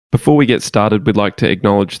Before we get started, we'd like to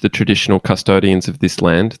acknowledge the traditional custodians of this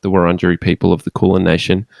land, the Wurundjeri people of the Kulin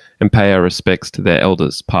Nation, and pay our respects to their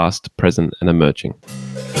elders, past, present, and emerging.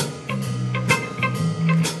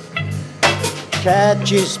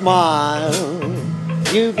 Catchy smile,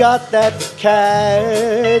 you got that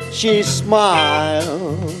catchy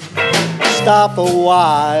smile. Stop a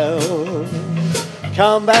while,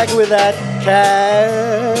 come back with that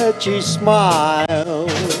catchy smile.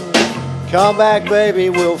 Come back, baby,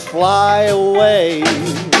 we'll fly away.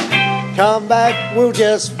 Come back, we'll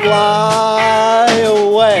just fly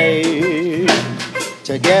away.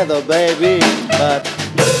 Together, baby, but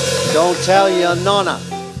don't tell your nonna.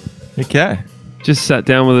 Okay. Just sat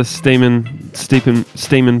down with a steaming,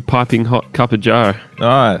 piping hot cup of joe.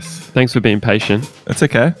 Nice. Thanks for being patient. That's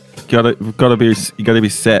okay. You gotta be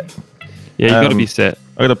set. Yeah, you got to be set.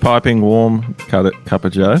 I got a piping warm cup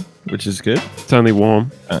of joe, which is good. It's only warm.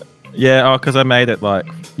 Yeah, because I made it like...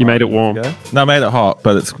 You made it warm. Ago. No, I made it hot,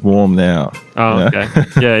 but it's warm now. Oh, yeah.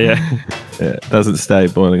 Okay. Yeah. Yeah, it doesn't stay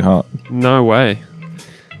boiling hot. No way.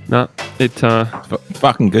 No, it...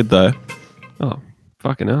 Fucking good, though. Oh,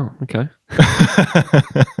 fucking hell. Okay.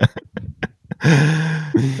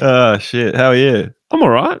 Oh, shit. How are you? I'm all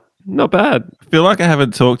right. Not bad. I feel like I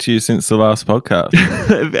haven't talked to you since the last podcast.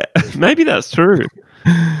 Maybe that's true.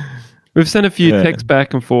 We've sent a few texts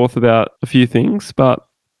back and forth about a few things, but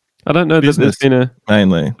I don't know that there's been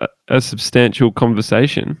a substantial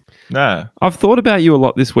conversation. No. I've thought about you a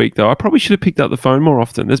lot this week, though. I probably should have picked up the phone more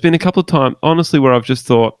often. There's been a couple of times, honestly, where I've just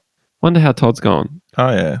thought, wonder how Todd's gone.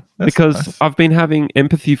 Oh, yeah. Because nice. I've been having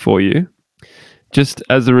empathy for you just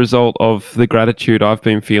as a result of the gratitude I've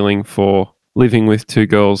been feeling for living with two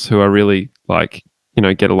girls who I really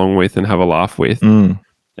get along with and have a laugh with. Mm.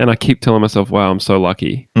 And I keep telling myself, wow, I'm so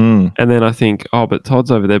lucky. Mm. And then I think, oh, but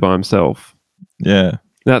Todd's over there by himself. Yeah.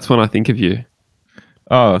 That's when I think of you.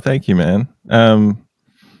 Oh, thank you, man.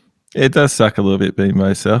 It does suck a little bit being by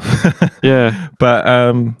myself. Yeah. But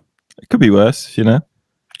it could be worse, you know?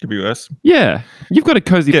 Could be worse. Yeah. You've got a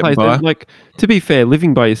cozy place. And, to be fair,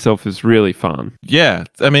 living by yourself is really fun. Yeah.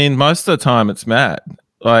 I mean, most of the time it's mad.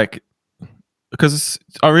 Because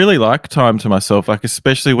I really like time to myself,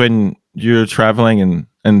 especially when you're traveling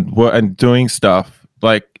and doing stuff,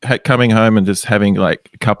 coming home and just having a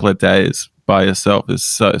couple of days by yourself is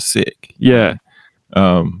so sick. Yeah.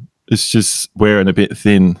 It's just wearing a bit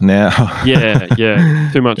thin now. Yeah.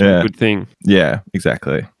 Too much of a good thing. Yeah,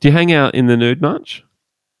 exactly. Do you hang out in the nude much?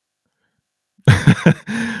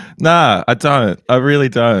 Nah, I don't. I really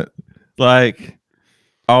don't.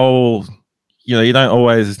 You don't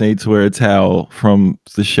always need to wear a towel from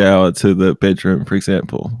the shower to the bedroom, for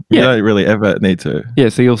example. You don't really ever need to. Yeah,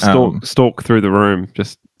 so you'll stalk through the room.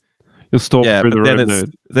 You'll stalk through the room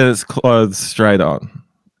nude. Then it's clothes straight on.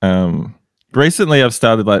 Recently, I've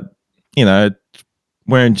started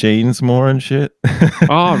wearing jeans more and shit.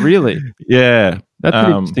 Oh, really? Yeah. That's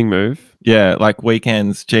an interesting move. Yeah,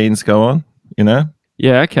 weekends, jeans go on, you know?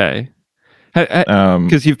 Yeah, okay.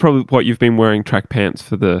 Because you've been wearing track pants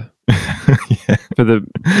for the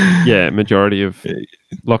majority of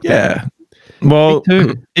lockdown. Yeah. Well,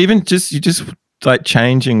 even you just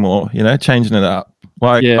changing more, you know, changing it up.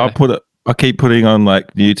 I keep putting on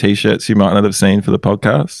new t-shirts you might not have seen for the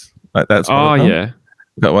podcast. That's one of them. Yeah.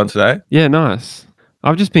 Got one today. Yeah, nice.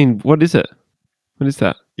 I've just been. What is it? What is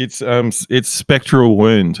that? It's Spectral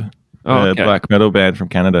Wound, black metal band from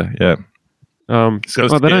Canada. Yeah. They don't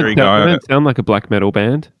sound like a black metal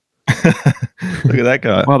band. Look at that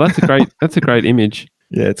guy. Wow, that's a great image.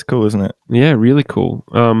 Yeah, it's cool, isn't it? Yeah, really cool.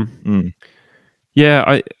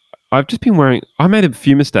 Yeah, I've just been wearing. I made a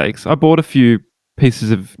few mistakes. I bought a few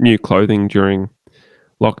pieces of new clothing during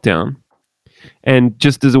lockdown, and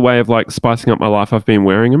just as a way of spicing up my life, I've been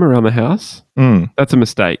wearing them around the house. That's a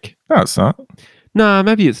mistake. No, it's not. Nah,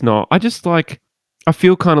 maybe it's not. I just I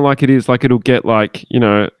feel kind of like it is. It'll get a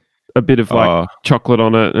bit of chocolate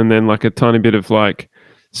on it, and then a tiny bit of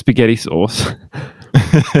spaghetti sauce.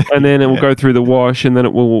 And then it will go through the wash, and then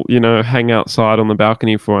it will, hang outside on the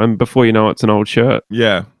balcony and before you know it, it's an old shirt.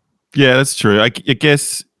 Yeah. Yeah, that's true. I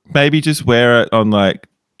guess maybe just wear it on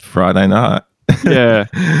Friday night. Yeah.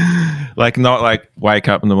 Not wake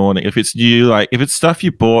up in the morning. If it's new, if it's stuff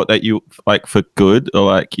you bought that you for good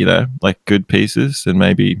or good pieces, then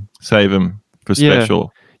maybe save them for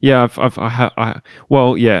special. Yeah,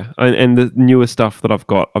 and the newer stuff that I've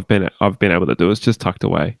got, I've been able to do. It's just tucked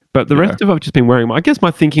away. But the rest of it, I've just been wearing. I guess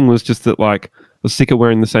my thinking was just that I was sick of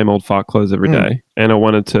wearing the same old fart clothes every day, and I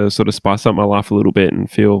wanted to sort of spice up my life a little bit and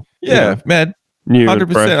feel man, new.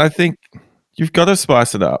 100%. I think you've got to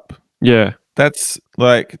spice it up. Yeah, that's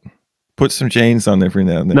put some jeans on every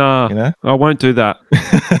now and then. Nah, you know, I won't do that.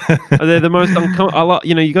 They're the most uncomfortable.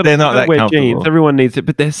 You got They're not to that wear comfortable. jeans. Everyone needs it,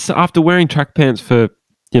 but after wearing track pants for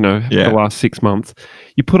the last 6 months,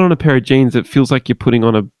 you put on a pair of jeans. It feels like you're putting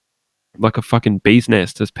on a fucking bee's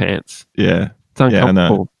nest as pants. Yeah, It's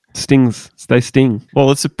uncomfortable. Stings. They sting.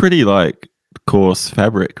 well, it's a pretty like coarse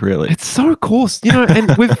fabric, really. It's so coarse,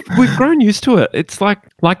 and we've grown used to it. It's like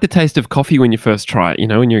the taste of coffee when you first try it.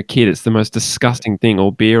 When you're a kid, it's the most disgusting thing,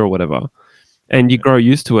 or beer or whatever. And you grow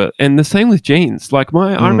used to it. And the same with jeans. Like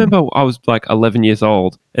I remember I was like 11 years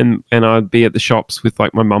old and I'd be at the shops with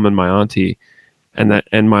like my mum and my auntie. And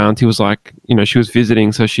my auntie was like, she was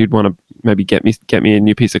visiting, so she'd want to maybe get me a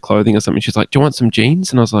new piece of clothing or something. She's like, do you want some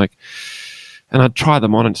jeans? And I was like, and I'd try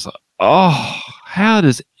them on and just like, oh, how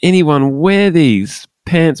does anyone wear these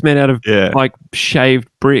pants made out of like shaved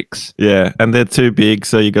bricks? Yeah, and they're too big,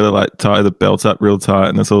 so you got to like tie the belt up real tight,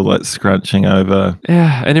 and it's all like scrunching over.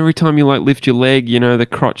 Yeah, and every time you like lift your leg, the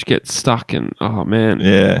crotch gets stuck, and oh man,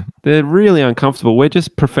 yeah, they're really uncomfortable. We're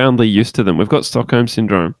just profoundly used to them. We've got Stockholm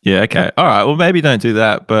syndrome. Yeah, okay, all right. Well, maybe don't do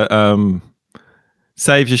that, but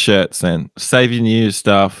save your shirts then. Save your new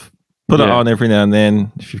stuff. Put it on every now and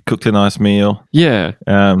then if you've cooked a nice meal. Yeah.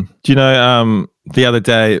 Do you know? The other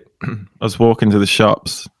day, I was walking to the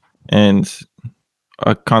shops, and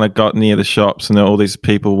I kind of got near the shops, and there were all these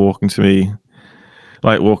people walking towards me,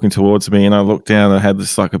 and I looked down, and I had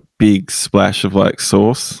this like a big splash of like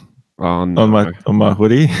sauce on my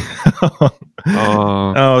hoodie.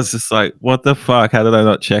 And I was just like, "What the fuck? How did I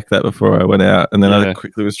not check that before I went out?" And then I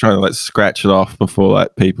quickly was trying to like scratch it off before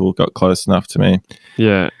like people got close enough to me.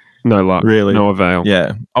 Yeah. No luck. Really? No avail.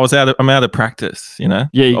 Yeah. I'm out of practice, Yeah.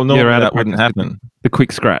 You're out of practice. Wouldn't happen. The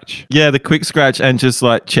quick scratch. Yeah, the quick scratch, and just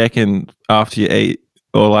like checking after you eat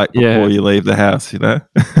or like before you leave the house,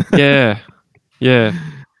 Yeah. Yeah.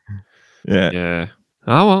 Yeah. Yeah.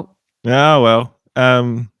 Oh well. Oh well.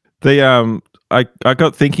 I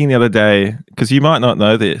got thinking the other day, because you might not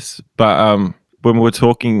know this, but when we were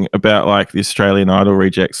talking about like the Australian Idol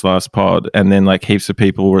rejects last pod, and then like heaps of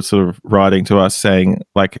people were sort of writing to us saying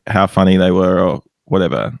like how funny they were or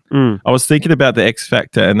whatever. I was thinking about the X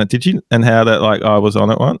Factor, and how that like I was on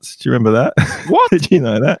it once. Do you remember that? What? Did you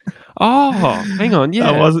know that? Oh, hang on. Yeah.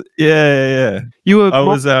 I was. Yeah. You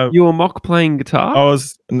were mock playing guitar? I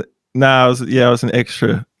was an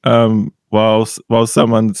extra. While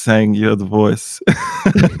someone sang "You're the Voice."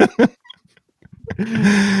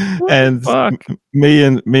 And me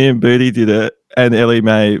and Booty did it, and Ellie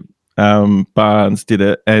Mae Barnes did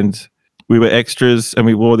it, and we were extras, and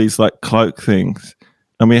we wore these like cloak things,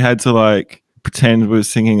 and we had to like pretend we were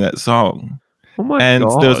singing that song. Oh my God.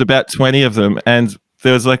 God. There was about 20 of them, and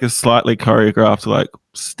there was like a slightly choreographed like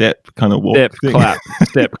step kind of walk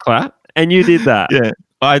step clap, and you did that. Yeah,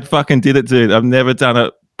 I fucking did it, dude. I've never done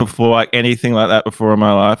it before, like anything like that before in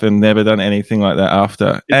my life, and never done anything like that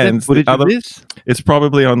after. It's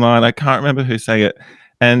probably online. I can't remember who sang it.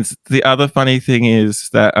 And the other funny thing is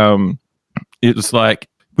that it was like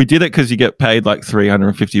we did it because you get paid like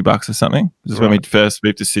 $350 or something. This is when we first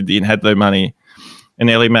moved to Sydney and had no money. And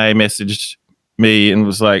Ellie Mae messaged me and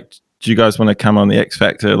was like, "Do you guys want to come on the X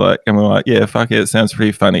Factor?" Like, and we're like, "Yeah, fuck it. It sounds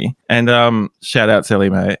pretty funny." And shout out to Ellie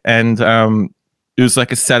Mae. And it was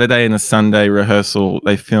like a Saturday and a Sunday rehearsal.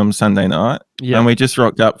 They filmed Sunday night, and we just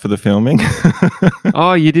rocked up for the filming.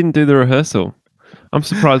 Oh, you didn't do the rehearsal? I'm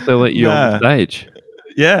surprised they let you on stage.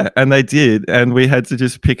 Yeah, and they did, and we had to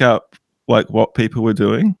just pick up like what people were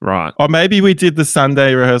doing. Right. Or maybe we did the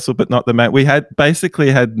Sunday rehearsal, but not the main. We had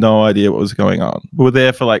no idea what was going on. We were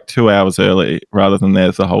there for like 2 hours early rather than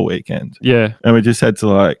there the whole weekend. Yeah. And we just had to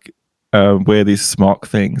like wear these smock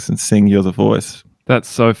things and sing "You're the Voice." That's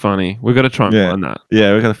so funny. We've got to try and find that.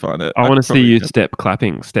 Yeah, we've got to find it. I want to see you step clap.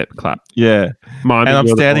 Yeah. And I'm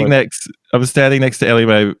standing next to Ellie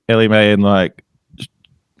Mae, and like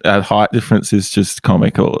our height difference is just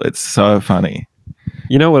comical. It's so funny.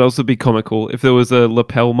 You know what else would be comical? If there was a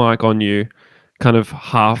lapel mic on you, kind of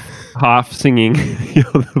half singing "You're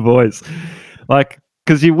the Voice." Like,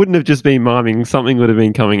 because you wouldn't have just been miming, something would have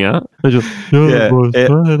been coming out. Just, yeah.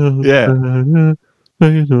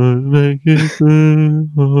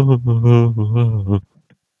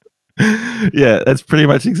 Yeah, that's pretty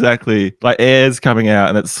much exactly like air's coming out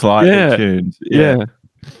and it's slightly tuned. Yeah.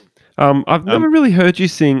 I've never really heard you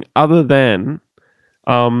sing other than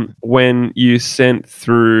when you sent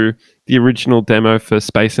through the original demo for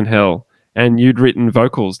Space and Hell, and you'd written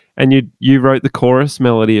vocals, and you wrote the chorus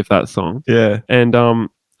melody of that song. Yeah. And I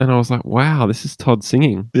was like, wow, this is Todd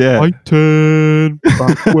singing. Yeah. I turn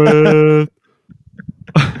backward.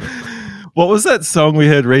 What was that song we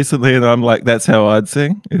heard recently? And I'm like, that's how I'd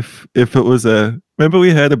sing if it was a Remember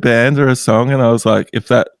we heard a band or a song, and I was like, if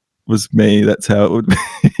that was me, that's how it would be.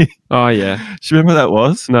 Oh yeah. Do you remember that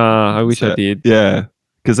was? Nah, I wish I did. Yeah,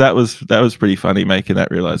 because that was pretty funny making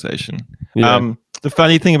that realization. Yeah. The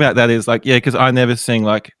funny thing about that is like, yeah, because I never sing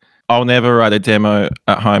like. I'll never write a demo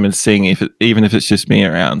at home and sing even if it's just me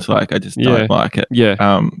around. Like I just don't like it. Yeah.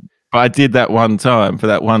 But I did that one time for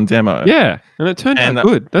that one demo. Yeah, and it turned out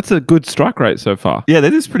good. That's a good strike rate so far. Yeah,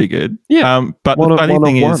 that is pretty good. Yeah. But the funny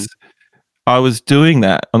thing is, I was doing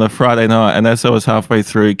that on a Friday night, and as I was halfway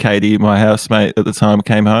through, Katie, my housemate at the time,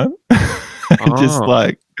 came home and just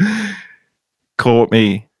like caught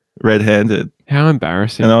me red-handed. How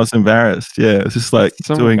embarrassing. And I was embarrassed. Yeah, it was just like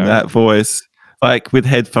doing that voice. Like with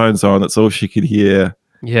headphones on, that's all she could hear.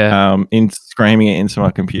 Yeah. In screaming it into my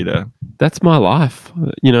computer. That's my life,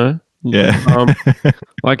 Yeah.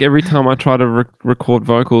 Like every time I try to record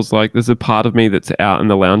vocals, like there's a part of me that's out in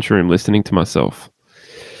the lounge room listening to myself.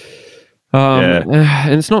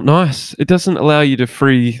 And it's not nice. It doesn't allow you to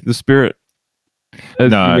free the spirit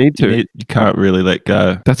as you need to. You can't really let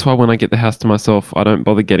go. That's why when I get the house to myself, I don't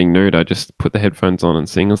bother getting nude. I just put the headphones on and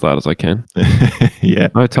sing as loud as I can. Yeah.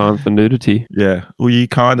 No time for nudity. Yeah. Well, you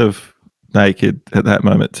kind of naked at that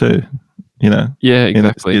moment too, Yeah,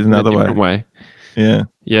 exactly. In another way. Yeah.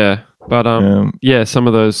 Yeah. But some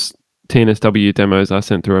of those TNSW demos I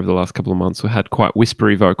sent through over the last couple of months had quite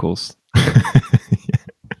whispery vocals.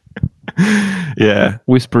 Yeah.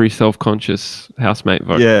 Whispery, self-conscious housemate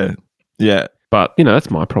vocals. Yeah. Yeah. But, that's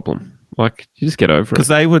my problem. Like, you just get over it. Because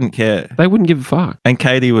they wouldn't care. They wouldn't give a fuck. And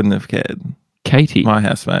Katie wouldn't have cared. Katie? My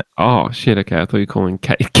housemate. Oh, shit. Okay. I thought you were calling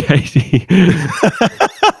Katie.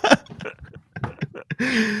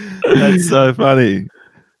 That's so funny.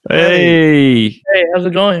 Hey. Hey, how's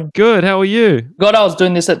it going? Good. How are you? God, I was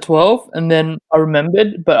doing this at 12 and then I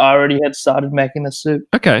remembered, but I already had started making the soup.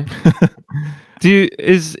 Okay. Do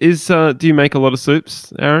you make a lot of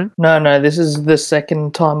soups, Aaron? No, this is the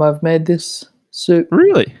second time I've made this soup.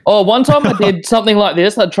 Really? Oh, one time I did something like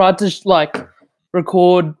this. I tried to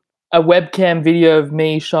record a webcam video of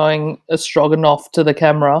me showing a stroganoff to the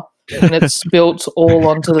camera, and it spilt all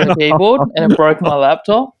onto the keyboard and it broke my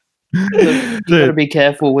laptop. So you gotta be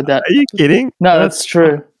careful with that. Are you kidding? No, that's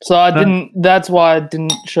true. So I didn't. That's why I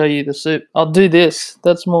didn't show you the soup. I'll do this.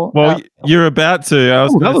 That's more. Well, you're about to. I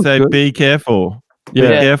was going to say, good. be careful. Yeah. Be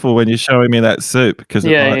careful when you're showing me that soup because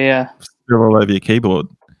it might spill all over your keyboard.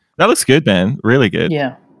 That looks good, man. Really good.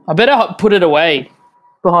 Yeah. I better put it away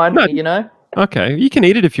behind me. Okay, you can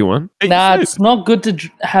eat it if you want. Nah, it's not good to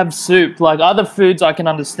have soup. Like other foods, I can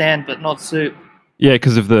understand, but not soup. Yeah,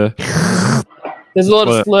 because of the. There's a lot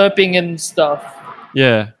of slurping and stuff.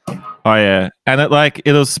 Yeah. Oh yeah, and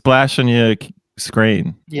it'll splash on your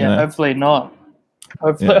screen. Yeah, hopefully not.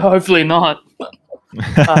 Hopefully not.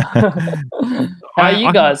 How are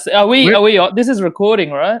you guys? Are we? This is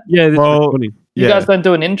recording, right? Yeah, this is recording. You guys don't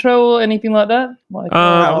do an intro or anything like that? Like,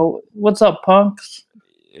 what's up, punks?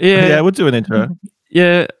 Yeah, we'll do an intro.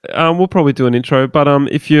 Yeah, we'll probably do an intro. But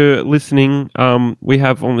if you're listening, we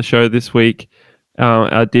have on the show this week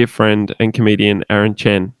our dear friend and comedian Aaron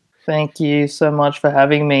Chen. Thank you so much for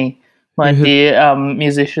having me, my dear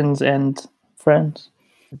musicians and friends.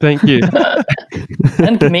 Thank you.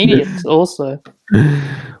 And comedians also.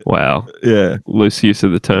 Wow. Yeah. Loose use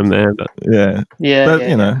of the term there. But yeah. But,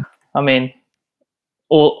 I mean,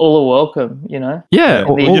 all are welcome, Yeah.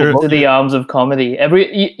 To the arms of comedy.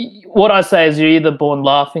 What I say is you're either born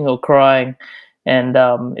laughing or crying. And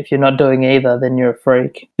if you're not doing either, then you're a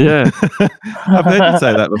freak. Yeah. I've heard you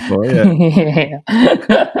say that before,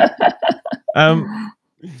 yeah.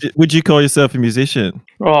 Would you call yourself a musician?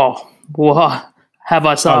 Oh, what? Have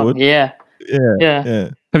I sung? Yeah.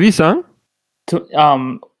 Have you sung?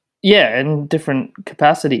 Yeah, in different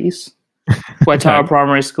capacities. Waitara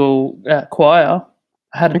Primary School choir.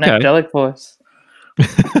 I had an angelic voice.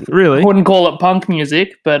 Really? I wouldn't call it punk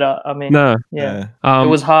music, but I mean, no. Yeah. It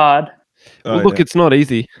was hard. Look, it's not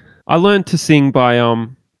easy. I learned to sing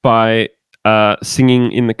by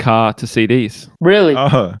singing in the car to CDs. Really?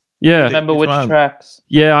 Oh. Yeah. Remember which tracks?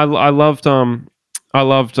 Yeah, I loved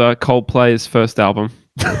Coldplay's first album.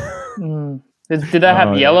 Did that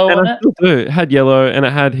have Yellow on it? Still do. It had Yellow and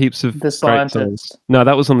it had heaps of The Scientist. No,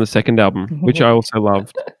 that was on the second album, which I also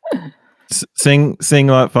loved. Sing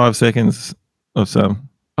like 5 seconds of some.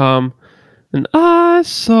 And I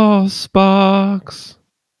saw sparks.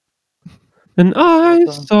 And I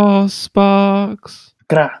saw sparks.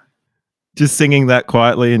 Just singing that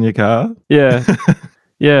quietly in your car? Yeah.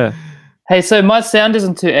 Yeah. Hey, so my sound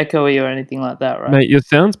isn't too echoey or anything like that, right? Mate, your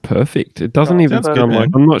sound's perfect. It doesn't even sound good, like...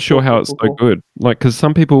 I'm not sure how it's so good. Like, because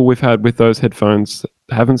some people we've had with those headphones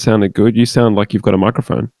haven't sounded good. You sound like you've got a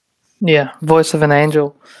microphone. Yeah, voice of an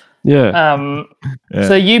angel. Yeah. Yeah.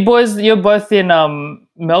 So you boys, you're both in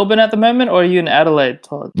Melbourne at the moment, or are you in Adelaide,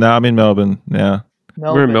 Todd? No, I'm in Melbourne now.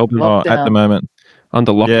 We're in Melbourne. Oh, at the Lockdown. moment.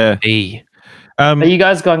 Under lock Yeah. and key. Are you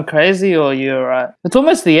guys going crazy, or you're alright? It's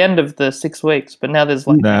almost the end of the 6 weeks, but now there's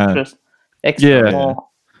like Nah. extra Yeah. more.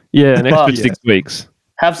 Yeah, an extra But- 6 weeks.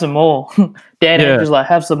 Have some more. Dan Yeah. Andrews like,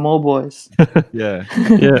 have some more, boys. Yeah.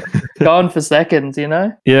 Yeah. Going for seconds, you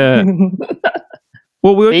know? Yeah.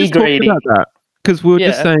 Well, we were Be just greedy. talking about that because we were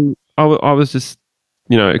just Yeah. saying, I was just,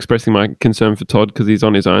 expressing my concern for Todd because he's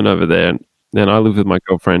on his own over there. And I live with my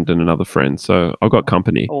girlfriend and another friend. So I've got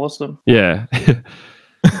company. Awesome. Yeah.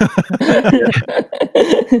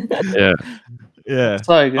 Yeah. Yeah.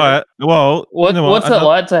 So good. All right. Well, What, you know what's it Another-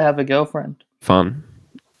 like to have a girlfriend? Fun.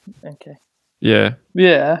 Okay. Yeah.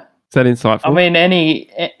 Yeah. Is that insightful? I mean,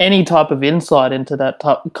 any type of insight into that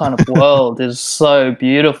kind of world is so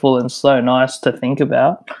beautiful and so nice to think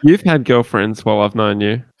about. You've had girlfriends while I've known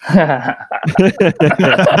you. Yeah.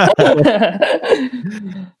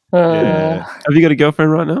 Have you got a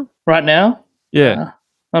girlfriend right now? Right now, Yeah.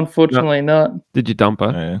 unfortunately, not. Did you dump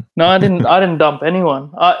her? Yeah. No, I didn't. I didn't dump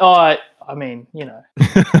anyone. I mean,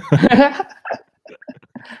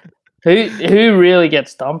 who really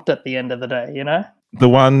gets dumped at the end of the day? You know? The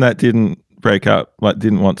one that didn't break up,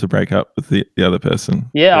 didn't want to break up with the other person.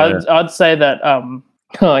 Yeah, Yeah. I'd say that.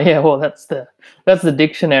 Oh yeah, well that's the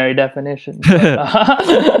dictionary definition.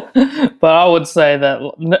 But I would say that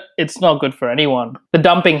it's not good for anyone. The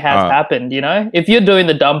dumping has happened. If you're doing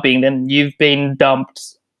the dumping, then you've been dumped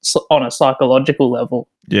on a psychological level.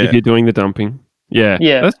 Yeah. If you're doing the dumping. Yeah.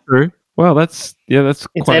 Yeah. That's true. Well, that's It's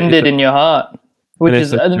quite ended in your heart, which And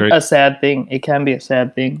is it's a a sad thing. It can be a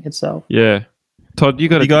sad thing itself. Yeah. Todd, you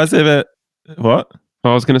got You guys ever what?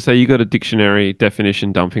 I was going to say you got a dictionary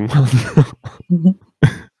definition dumping one.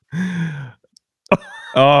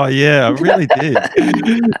 Oh yeah, I really did.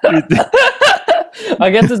 I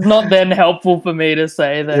guess it's not then helpful for me to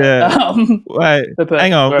say that. Yeah. Wait, the person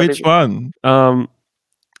hang on. wrote Which it. one?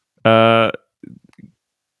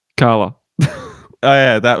 Carla. Oh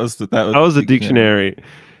yeah, that was That was a dictionary.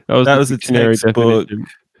 That was That the was a dictionary textbook. definition.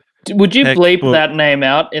 Would you bleep Textbook. that name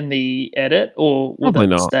out in the edit, or would Probably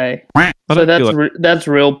that not. stay? I So don't feel like- that's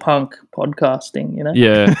real punk podcasting,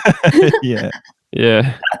 Yeah. yeah.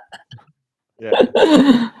 Yeah.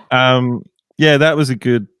 Yeah, that was a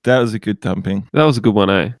good dumping. That was a good one,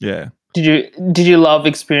 eh? Yeah. Did you love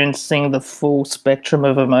experiencing the full spectrum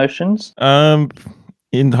of emotions?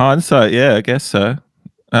 In hindsight, yeah, I guess so.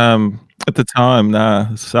 At the time,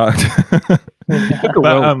 nah, it sucked. But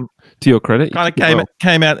Well, to your credit. you kind of took it well.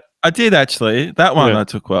 came out. I did actually. That one Yeah. I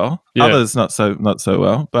took well. Yeah. Others not so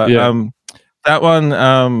well. But Yeah. that one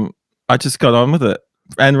I just got on with it.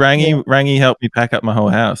 And Rangy helped me pack up my whole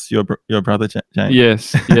house. Your brother James.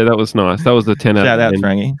 Yes. Yeah, that was nice. That was the 10 Shout out out of to 10.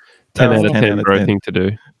 Rangy. 10 That out was of 10 bro thing to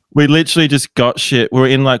do. We literally just got shit. We were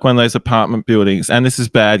in like one of those apartment buildings, and this is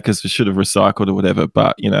bad because we should have recycled or whatever.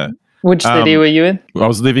 But Which city were you in? I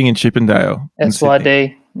was living in Chippendale. in Sydney.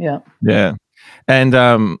 SYD. Yeah. Yeah, and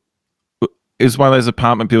it was one of those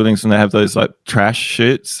apartment buildings, and they have those like trash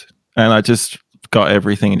chutes, and I just got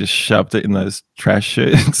everything and just shoved it in those trash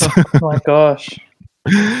chutes. Oh my gosh.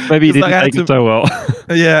 Maybe you It's like didn't I had take to- it so well.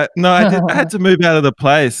 Yeah, no, I had to move out of the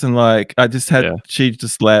place, and like I just had Yeah. she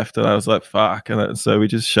just left, and I was like, "Fuck!" And so we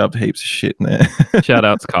just shoved heaps of shit in there. Shout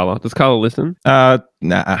out to Carla. Does Carla listen? Nah.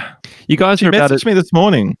 You guys She are about messaged me this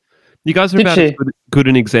morning. You guys are Did about she? as good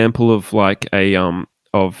an example of like a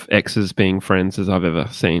of exes being friends as I've ever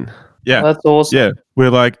seen. Yeah, That's awesome. yeah, we're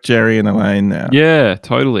like Jerry and Elaine now. Yeah,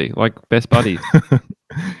 totally. Like best buddies.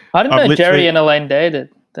 I didn't I've know Jerry literally- and Elaine dated.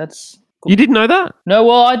 That's You didn't know that? no.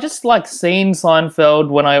 Well, I just like seen Seinfeld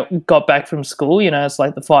when I got back from school. It's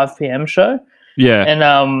like the 5 p.m. show, Yeah.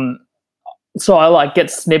 and so I like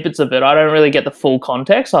get snippets of it. I don't really get the full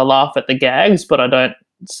context. I laugh at the gags, but I don't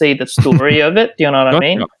see the story of it. Do you know what I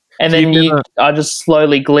mean? Gotcha. And So then you've never- I just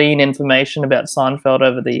slowly glean information about Seinfeld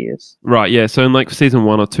over the years. Right, yeah. So in like season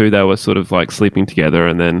 1 or 2 they were sort of like sleeping together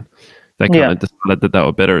and then they kind Yeah. of decided that they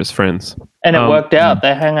were better as friends. And it Um, worked out.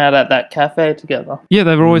 They hang out at that cafe together. Yeah,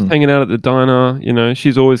 they were always Mm. hanging out at the diner,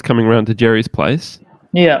 she's always coming around to Jerry's place.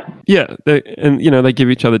 Yeah, Yeah, and they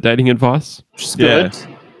give each other dating advice. which is Yeah. good.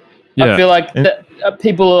 Yeah. I feel like And- that,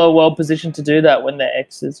 people are well positioned to do that when they're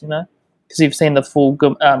exes, because you've seen the full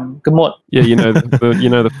gamut. Yeah,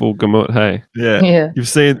 the full gamut, hey. Yeah, Yeah. You've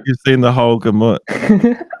seen the whole gamut.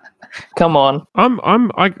 Come on.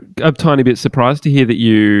 I'm a tiny bit surprised to hear that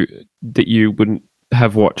you wouldn't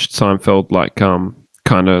have watched Seinfeld like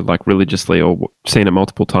kind of like religiously or seen it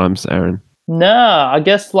multiple times, Aaron. No, I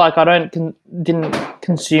guess like I didn't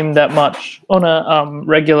consume that much on a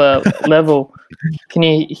regular level. Can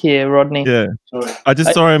you hear Rodney? Yeah. I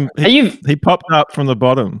just saw him. Are you? He popped up from the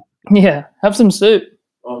bottom. Yeah, have some soup.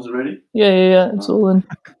 Oh, is it ready? Yeah. It's all in.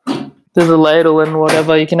 There's a ladle and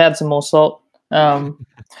whatever. You can add some more salt. Are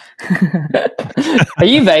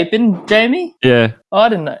you vaping, Jamie? Yeah. Oh, I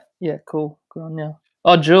didn't know. Yeah, cool. Good on you.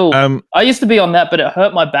 Oh, Juul. Um, I used to be on that, but it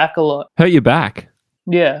hurt my back a lot. Hurt your back.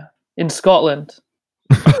 Yeah, in Scotland.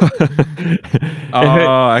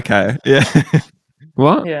 oh, okay. Yeah.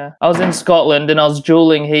 What? Yeah, I was in Scotland and I was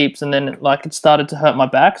juuling heaps, and then it started to hurt my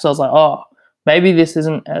back. So I was like, oh, maybe this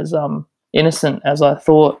isn't as innocent as I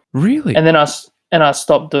thought. Really? And then I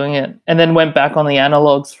stopped doing it, and then went back on the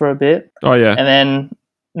analogs for a bit, Oh yeah. and then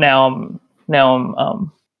now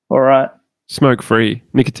I'm all right, Smoke free,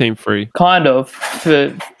 nicotine free. kind of,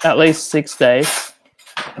 for at least 6 days.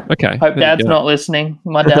 Okay. Hope there you Dad's go. not listening.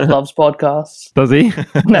 My dad loves podcasts. Does he?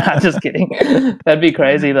 Nah, just kidding. That'd be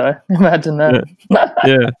crazy though. Imagine that.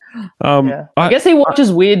 Yeah. Yeah. I guess he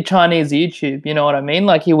watches weird Chinese YouTube. You know what I mean?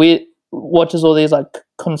 Like he watches all these like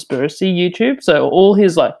conspiracy YouTube. So all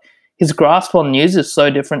his grasp on news is so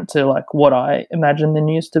different to like what I imagine the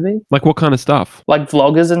news to be, Like what kind of stuff? like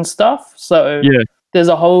vloggers and stuff. So Yeah. there's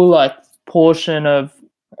a whole like portion of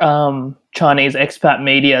Chinese expat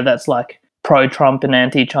media that's like pro-Trump and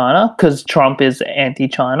anti-China because Trump is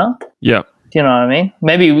anti-China. Yeah. Do you know what I mean?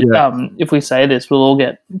 Maybe Yeah. If we say this, we'll all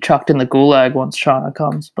get chucked in the gulag once China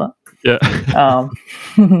comes. But Yeah.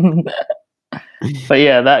 but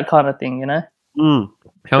yeah, that kind of thing, you know. Mm.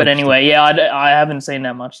 How But interesting. anyway, yeah, I haven't seen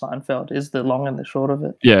that much Seinfeld. Is the long and the short of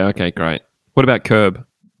it. Yeah. Okay. Great. What about Curb?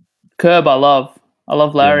 Curb, I love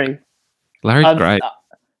Larry. Larry's I've- great.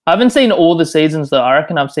 I haven't seen all the seasons though. I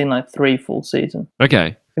reckon I've seen like 3 full seasons.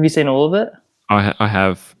 Okay. Have you seen all of it? I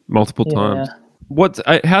have multiple Yeah. times.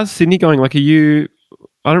 How's Sydney going? Like, I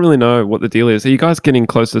don't really know what the deal is. Are you guys getting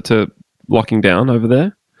closer to locking down over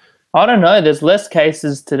there? I don't know. There's less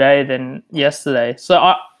cases today than yesterday. So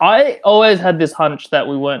I always had this hunch that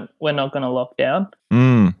we're not going to lock down.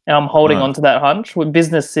 Mm. And I'm holding Right. on to that hunch. With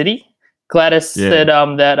Business City, Gladys Yeah. said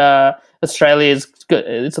that Australia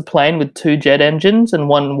it's a plane with 2 jet engines, and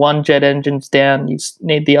one jet engine's down, you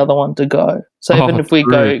need the other one to go. So Oh, even if we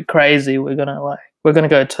true. go crazy, we're gonna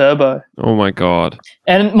go turbo. Oh my god.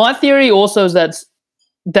 And my theory also is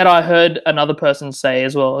that I heard another person say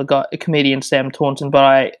as well, a comedian, Sam Taunton, but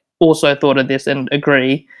I also thought of this and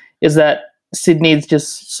agree, is that Sydney's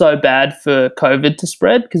just so bad for COVID to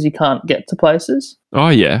spread because you can't get to places. Oh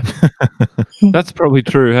yeah. That's probably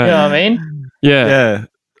true. Hey? You know what I mean? Yeah. Yeah.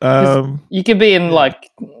 You could be in like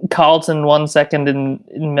Carlton 1 second in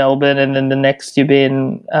Melbourne, and then the next you'd be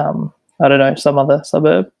in I don't know, some other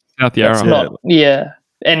suburb. South That's Yarra. not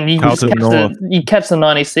and you just Carlton catch the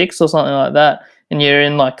 96 or something like that, and you're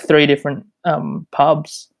in like 3 different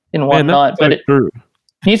pubs in one Man, night. that's But so true.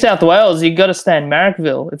 New South Wales, you got to stay in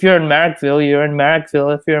Marrickville. If you're in Marrickville, you're in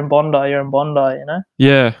Marrickville. If you're in Bondi, you're in Bondi. You know.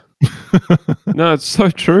 Yeah. No, it's so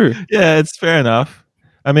true. Yeah, it's fair enough.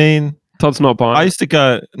 I mean, Todd's not buying. I used to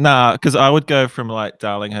go, because I would go from like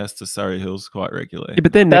Darlinghurst to Surrey Hills quite regularly. Yeah,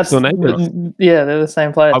 but they're next door neighbours. Yeah, they're the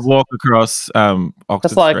same place. I'd walk across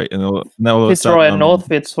Oxford like Street and all of a Fitzroy sudden and I'm- North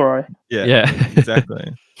Fitzroy. Yeah, Yeah.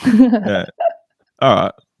 exactly. Yeah. All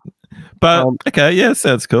right. But okay, yeah,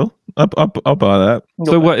 sounds cool. I'll buy that.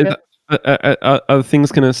 So what is are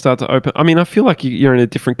things going to start to open? I mean, I feel like you're in a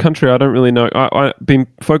different country. I don't really know. I've been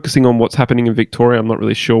focusing on what's happening in Victoria. I'm not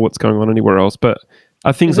really sure what's going on anywhere else. But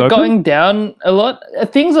are things Is it open? going down a lot?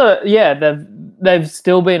 Things are, yeah, they've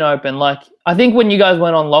still been open. Like, I think when you guys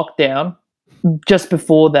went on lockdown, just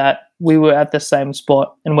before that, we were at the same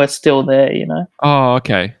spot and we're still there, you know? Oh,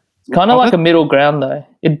 okay. It's kind of like a middle ground though.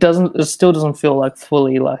 It still doesn't feel like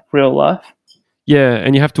fully like real life. Yeah,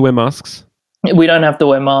 and you have to wear masks. We don't have to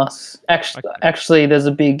wear masks. Actually, there's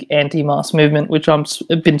a big anti-mask movement, which I've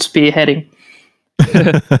been spearheading.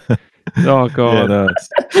 Oh Yeah, god.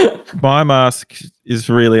 no, my mask is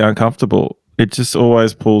really uncomfortable. It just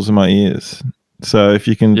always pulls in my ears. So if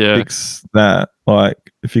you can fix that, like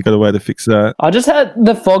if you got a way to fix that. I just had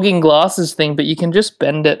the fogging glasses thing, but you can just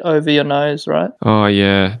bend it over your nose, right? Oh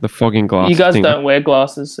yeah, the fogging glass. You guys thing. don't wear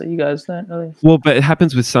glasses, so you guys don't really. Well, but it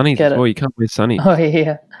happens with sunnies Get as it. well. You can't wear sunnies. Oh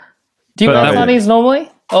yeah. Do you But wear that- sunnies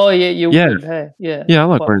normally? Oh yeah, you Yeah. would. Hey, yeah. Yeah, I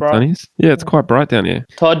like Quite wearing bright. sunnies. Yeah, it's quite bright down here.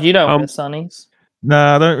 Todd, you don't wear sunnies. No,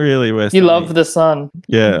 I don't really wear. You love the sun.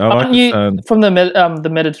 Yeah, I like Aren't the you sun. from the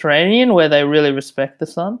Mediterranean where they really respect the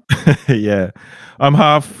sun? Yeah, I'm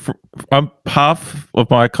half of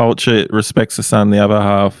my culture respects the sun. The other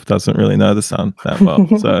half doesn't really know the sun that well.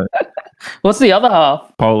 So What's the other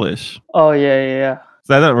half? Polish. Oh yeah.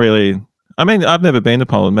 So they don't really I mean, I've never been to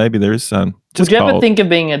Poland. Maybe there is sun. Would Just you ever cold. think of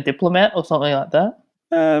being a diplomat or something like that?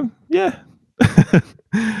 Yeah.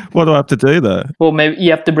 What do I have to do though? Or maybe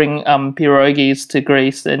you have to bring pierogies to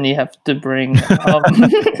Greece, and you have to bring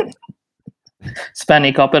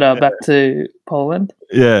Spanakopita back to Poland.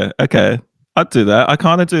 Yeah. Okay. I'd do that. I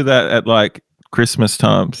kind of do that at like Christmas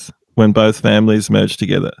times when both families merge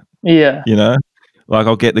together. Yeah. You know, like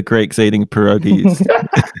I'll get the Greeks eating pierogies.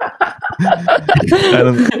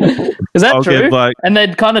 And Is that I'll true? get like, And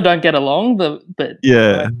they kind of don't get along, but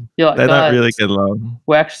yeah, you're like, they guys, don't really get along.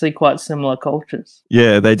 we're actually quite similar cultures.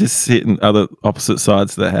 Yeah, they just sit in other opposite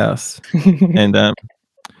sides of the house, and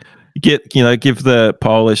give the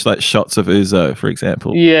Polish like shots of ouzo, for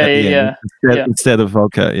example. Yeah, at the end, yeah. instead of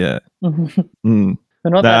vodka. Yeah. Mm.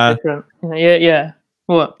 We're not that different. Yeah.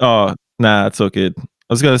 What? Oh, nah, it's all good. I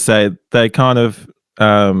was going to say they kind of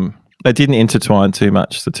they didn't intertwine too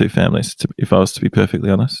much, the two families. If I was to be perfectly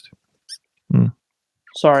honest.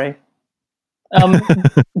 Sorry.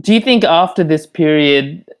 Do you think after this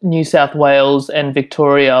period, New South Wales and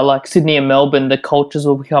Victoria, like Sydney and Melbourne, the cultures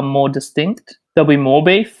will become more distinct? There'll be more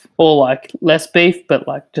beef, or like less beef, but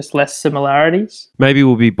like just less similarities? Maybe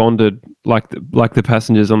we'll be bonded like the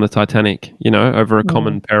passengers on the Titanic, over a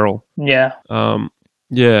common peril. Yeah.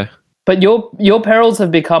 Yeah. But your perils have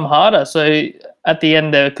become harder, so at the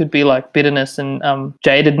end there could be like bitterness and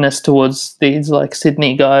jadedness towards these like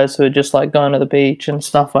Sydney guys who are just like going to the beach and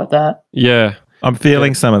stuff like that. Yeah. I'm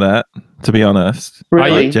feeling some of that, to be honest.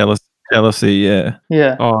 Really? Like jealousy, yeah.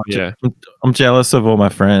 Yeah. Oh, yeah. I'm jealous of all my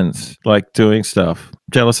friends, like doing stuff.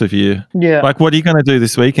 Jealous of you. Yeah. Like, what are you going to do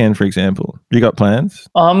this weekend, for example? You got plans?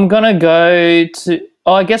 I'm gonna go to.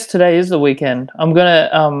 Oh, I guess today is the weekend. I'm gonna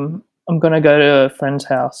go to a friend's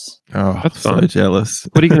house. Oh, That's so fun. jealous.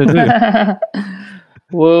 What are you going to do?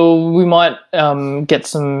 Well, we might get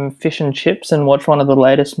some fish and chips and watch one of the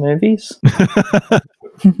latest movies.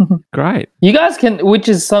 Great. You guys can, which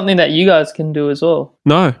is something that you guys can do as well.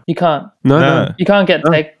 No. You can't. No. You can't get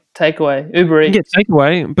takeaway. Uber You Eats. can get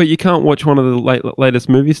takeaway, but you can't watch one of the latest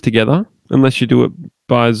movies together unless you do it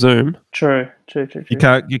by Zoom. True. You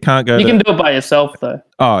can't go. You can do it by yourself though.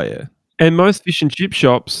 Oh yeah. And most fish and chip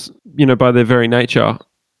shops, by their very nature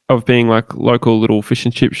of being like local little fish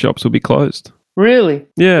and chip shops, will be closed. Really?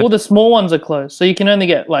 Yeah. All the small ones are closed, so you can only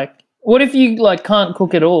get like. What if you like can't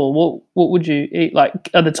cook at all? What would you eat? Like,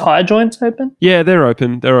 are the Thai joints open? Yeah, they're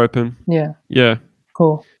open. Yeah. Yeah.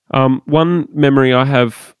 Cool. One memory I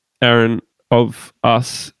have, Aaron, of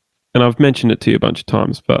us, and I've mentioned it to you a bunch of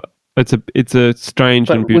times, but it's a strange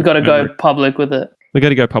and But beautiful we got to go memory. public with it. We got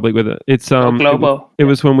to go public with it. It's Globo. It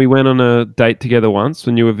was when we went on a date together once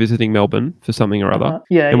when you were visiting Melbourne for something or other,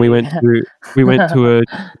 Yeah. and we went to a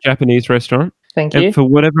Japanese restaurant, Thank you. and for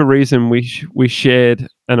whatever reason we shared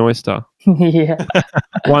an oyster, Yeah.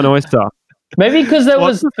 one oyster. Maybe because there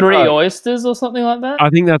was What's 3 that? oysters or something like that. I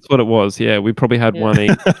think that's what it was. Yeah, we probably had Yeah. one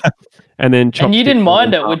each, and then And you chopsticks didn't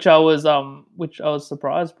mind on it, top. which I was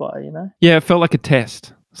surprised by. Yeah, it felt like a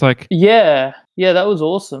test. It's like Yeah. That was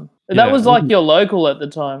awesome. Yeah, That was it like was- your local at the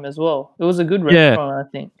time as well. It was a good Yeah. restaurant, I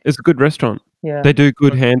think. it's a good restaurant. Yeah. They do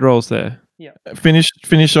good hand rolls there.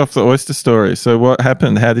 Finish off the oyster story. So what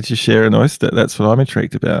happened? How did you share an oyster? That's what I'm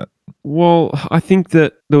intrigued about. Well, I think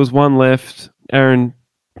that there was one left. Aaron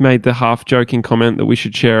made the half joking comment that we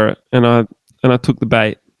should share it, and I took the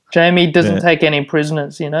bait. Jamie doesn't Yeah. take any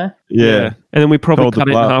prisoners, Yeah. And then we probably Called the cut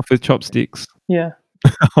it in bluff. half with chopsticks. Yeah.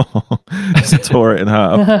 Just tore it in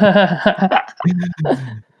half.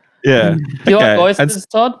 Yeah. You Okay. like And oysters,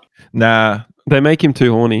 Todd? nah. They make him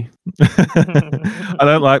too horny. I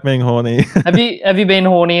don't like being horny. Have you been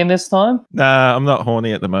horny in this time? Nah, I'm not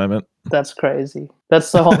horny at the moment. That's crazy. That's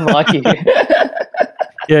so unlike you.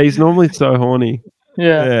 Yeah, he's normally so horny.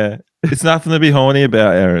 Yeah. Yeah. It's nothing to be horny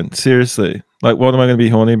about, Aaron. Seriously. Like, what am I going to be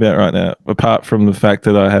horny about right now? Apart from the fact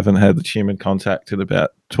that I haven't had human contact in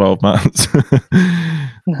about 12 months.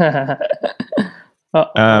 Don't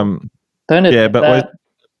yeah, admit but that.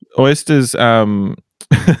 oysters,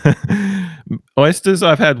 oysters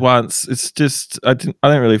I've had once. It's just, I don't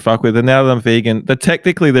really fuck with it. Now that I'm vegan,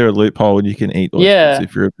 technically they're a loophole and you can eat oysters Yeah.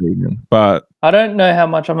 if you're a vegan. But I don't know how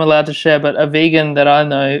much I'm allowed to share, but a vegan that I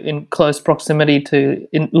know in close proximity to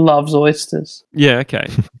loves oysters. Yeah, okay.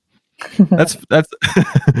 that's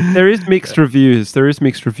There is mixed reviews.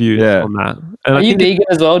 Yeah. On that. And Are I you think vegan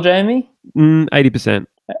as well, Jamie? 80%.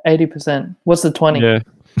 80%. What's the 20? Yeah.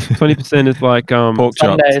 20% is like pork chops.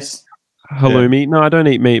 Sundays. halloumi. No, I don't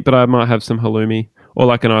eat meat, but I might have some halloumi or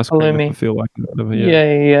like an ice cream Halloumi. if I feel like it. Whatever,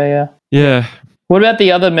 Yeah. Yeah. What about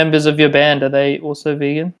the other members of your band? Are they also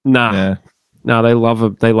vegan? Nah. Yeah. No, they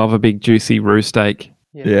love a big juicy roux steak.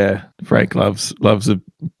 Yeah, Frank loves a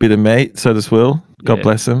bit of meat. So does Will. God Yeah.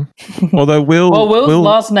 bless him. Although Well, Will's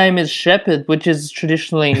last name is Shepherd, which is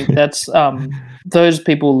traditionally that's those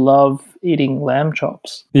people love eating lamb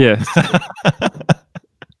chops. Yes.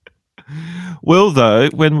 Will, though,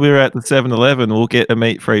 when we're at the 7-Eleven, we'll get a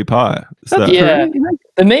meat-free pie. So, Yeah,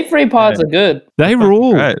 the meat-free pies are good. They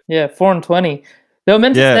rule. great. Yeah, $4.20. They were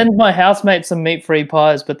meant to Yeah. send my housemate some meat-free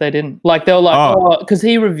pies, but they didn't. Like they were like, Oh. because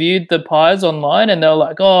he reviewed the pies online, and they were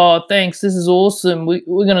like, "Oh, thanks, this is awesome.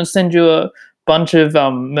 We're gonna send you a bunch of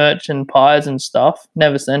merch and pies and stuff."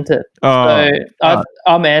 Never sent it. Oh, So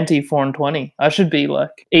I'm anti $4.20. I should be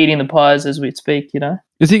like eating the pies as we speak. You know?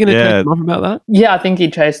 Is he going to Yeah. take them off about that? Yeah, I think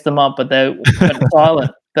he chased them up, but they went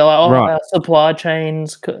silent. They're like, "Oh, Right. our supply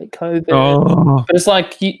chains, COVID." Oh, But it's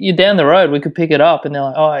like you're down the road. We could pick it up, and they're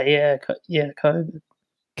like, "Oh yeah, COVID."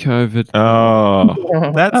 COVID.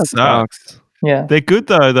 oh, that sucks. Yeah, They're good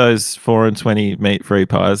though. Those 4.20 meat-free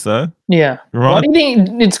pies, though. yeah. Right. Why do you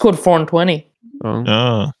think it's called $4.20? Oh,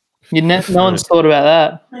 Oh, No one's thought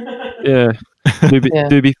about that. yeah. Doobie, Yeah.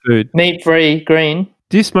 doobie food. Meat free, green.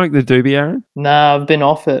 Do you smoke the doobie, Aaron? Nah, I've been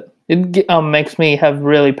off it. It makes me have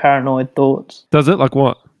really paranoid thoughts. Does it? Like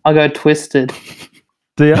what? I go twisted.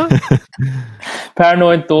 Do you?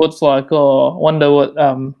 Paranoid thoughts like, oh, wonder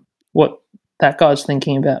what that guy's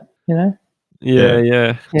thinking about. You know? Yeah.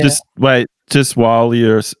 Yeah. just while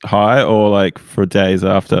you're high, or like for days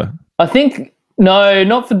after. I think no,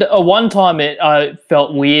 not for one time. I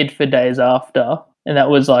felt weird for days after, and that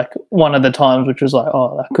was like one of the times, which was like,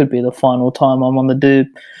 oh, that could be the final time I'm on the doob.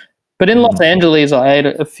 But in Los Angeles, I ate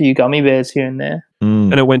a few gummy bears here and there.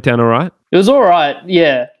 Mm. And it went down all right? It was all right,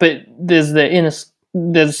 yeah. But there's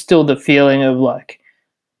still the feeling of like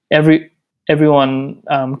everyone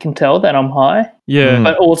can tell that I'm high, Yeah. Mm.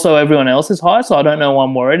 but also everyone else is high, so I don't know why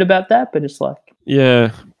I'm worried about that. But it's like,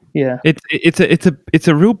 Yeah. yeah, It's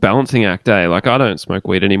a real balancing act, eh? Like I don't smoke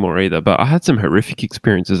weed anymore either, but I had some horrific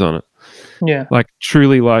experiences on it. yeah, Like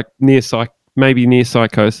truly like near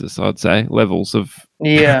psychosis, I'd say, levels of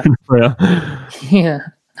yeah, yeah.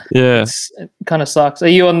 Yeah. It kind of sucks. Are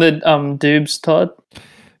you on the doobs, Todd?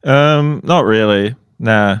 Not really.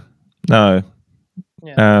 Nah, no.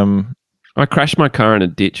 Yeah. I crashed my car in a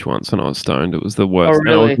ditch once when I was stoned. It was the worst.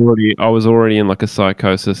 Oh, And really? I was already in like a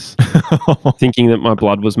psychosis, thinking that my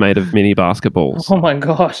blood was made of mini basketballs. Oh my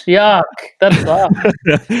gosh, yuck! That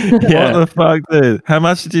sucks. What the fuck, dude? How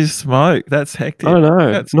much did you smoke? That's hectic. I don't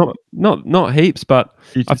know. That's Not heaps, but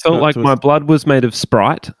You I just felt got like to my blood was made of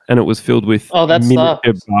Sprite and it was filled with Oh, that miniature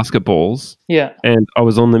sucks. basketballs. Yeah. And I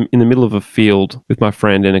was in the middle of a field with my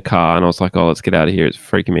friend in a car, and I was like, "Oh, let's get out of here! It's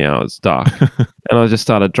freaking me out. It's dark." And I just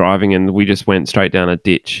started driving, and we just went straight down a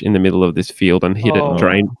ditch in the middle of this field and hit Oh.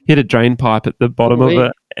 a drain pipe at the bottom of Sweet.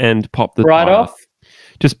 it, and popped the Right tire. off.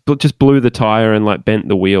 Just blew the tire and like bent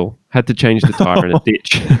the wheel. Had to change the tire in a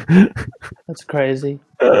ditch. That's crazy.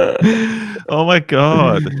 Oh my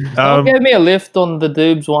god. Someone gave me a lift on the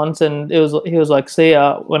doobs once, and he was like, "See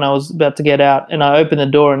ya," when I was about to get out, and I opened the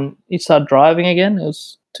door, and he started driving again. It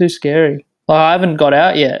was too scary. Like, I haven't got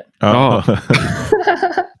out yet. Oh.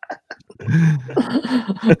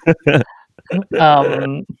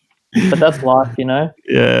 But that's life, you know.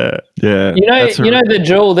 Yeah. Yeah. You know, that's you know the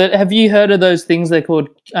drill. That have you heard of those things? They're called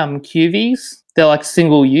QVs. They're like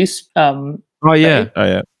single use. Oh yeah. Oh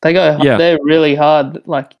yeah. They go. Yeah. They're really hard.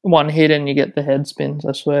 Like one hit and you get the head spins.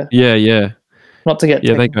 I swear. Yeah. Not to get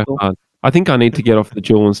Yeah, they go technical. hard. I think I need to get off the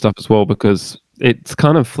jewel and stuff as well because it's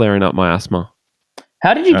kind of flaring up my asthma.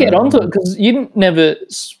 How did you get onto it? Because you didn't never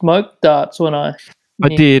smoke darts when I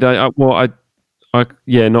did. Not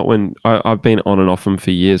when I've been on and off them for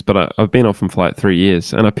years, but I've been off them for like 3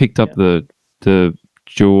 years, and I picked up the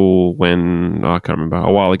jewel when I can't remember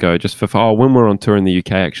a while ago, just for when we were on tour in the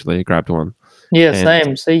UK. Actually, I grabbed one. Yeah, And-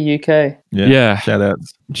 same. See UK. Yeah. Shout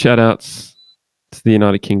outs. Shout outs to the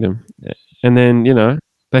United Kingdom, and then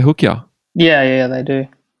they hook you. Yeah, they do.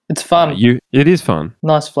 It's fun. It is fun.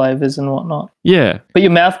 Nice flavors and whatnot. Yeah. But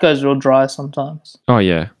your mouth goes real dry sometimes. Oh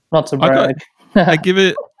yeah. Not to I got- brag. I give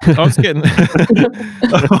it. I was getting. I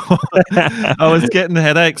was getting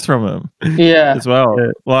headaches from them Yeah. as well.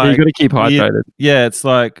 Yeah. Like, You got to keep hydrated. yeah, it's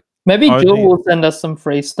like Maybe I Jill think- will send us some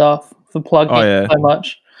free stuff for plugging Oh, yeah. so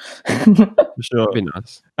much. for sure. That'd be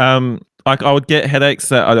nice. Like I would get headaches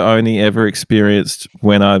that I'd only ever experienced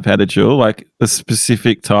when I've had a jewel, like a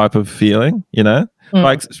specific type of feeling, Mm.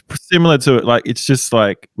 like similar to it. Like it's just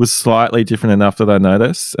like was slightly different enough that I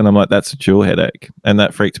noticed, and I'm like, that's a jewel headache, and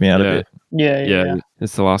that freaked me out a Yeah. bit. Yeah.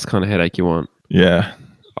 It's the last kind of headache you want. Yeah,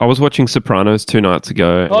 I was watching Sopranos 2 nights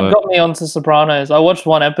ago. God got me onto Sopranos. I watched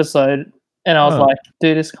one episode and I was Oh. like,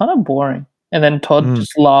 dude, it's kind of boring. And then Todd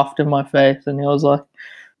just laughed in my face, and he was like,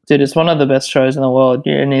 "Dude, it's one of the best shows in the world.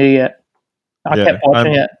 You're an idiot." I kept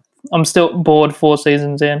watching it. I'm still bored 4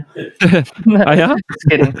 seasons in. Oh, yeah? Just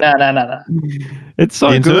kidding. No. It's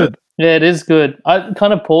so good. Yeah, it is good. I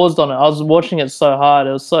kind of paused on it. I was watching it so hard.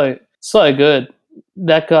 It was so good.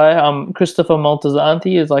 That guy, Christopher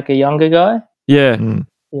Moltisanti, is like a younger guy. Yeah.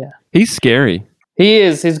 Yeah. He's scary. He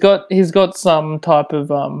is. He's got some type of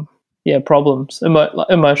problems,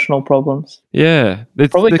 emotional problems. Yeah.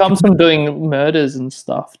 Probably comes from doing murders and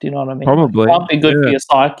stuff. Do you know what I mean? Probably. Can't be good for your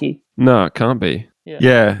psyche. No, it can't be.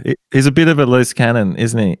 Yeah, he's a bit of a loose cannon,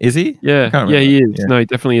 isn't he? Is he? Yeah, he is. Yeah. No, he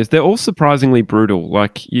definitely is. They're all surprisingly brutal.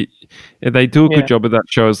 Like, they do a good job of that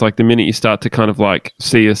show. Is like the minute you start to kind of like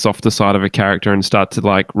see a softer side of a character and start to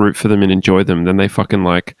like root for them and enjoy them, then they fucking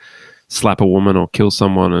like slap a woman or kill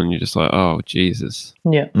someone, and you're just like, oh Jesus.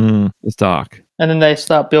 Yeah, it's dark. And then they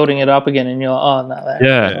start building it up again, and you're like, oh no,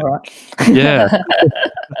 all right. Yeah.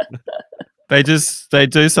 They do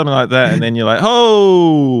something like that, and then you're like,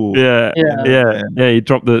 oh, yeah. You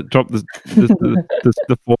drop the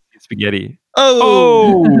fork in spaghetti.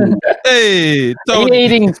 Oh, hey, are you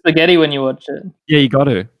eating spaghetti when you watch it? Yeah, you got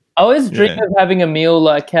to. I always dream of having a meal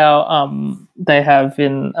like how they have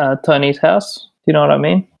in Tony's house. Do you know what I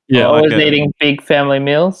mean? Yeah, always eating big family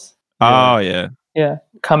meals. Oh yeah.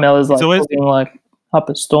 Carmela's like cooking like up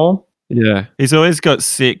a storm. Yeah, he's always got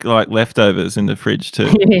sick like leftovers in the fridge too.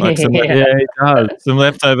 Like some, he does. Some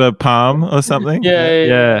leftover palm or something.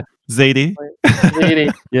 Yeah. Ziti.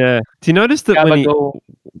 Yeah. Do you notice that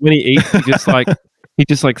when he eats, he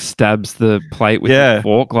just like stabs the plate with a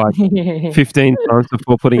fork like 15 times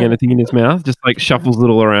before putting anything in his mouth? Just like shuffles it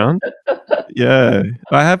all around. Yeah,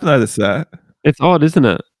 I have noticed that. It's odd, isn't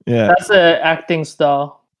it? Yeah, that's an acting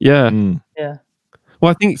style. Yeah. Yeah.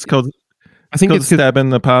 Well, I think it's stabbing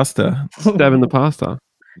the pasta. Stabbing the pasta.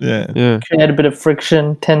 Yeah. Create a bit of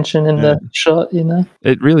friction, tension in the shot, you know?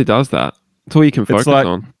 It really does that. It's all you can focus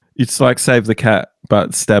on. It's like Save the Cat,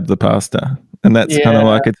 but stab the pasta. And that's kind of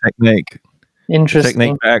like a technique. Interesting.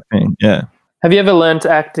 Technique for acting, yeah. Have you ever learned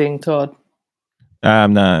acting, Todd?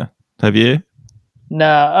 No. Have you?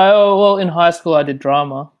 No. Oh, well, in high school, I did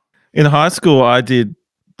drama. In high school, I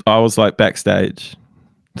was like backstage.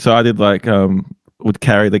 So I did like, would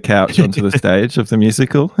carry the couch onto the stage of the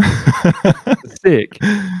musical. Sick.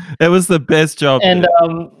 It was the best job. And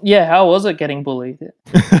how was it getting bullied?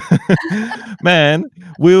 Man,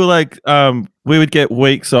 we were like, we would get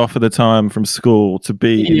weeks off at a time from school to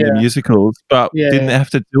be in the musicals, but didn't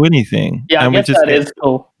have to do anything. Yeah, and I guess that is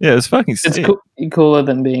cool. Yeah, it was fucking sick. It's cooler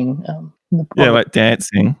than being like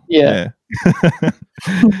dancing. Yeah.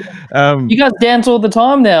 You guys dance all the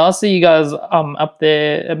time now. I see you guys up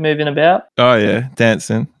there moving about. Oh yeah,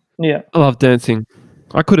 dancing. Yeah, I love dancing.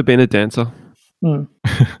 I could have been a dancer. You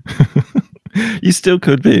still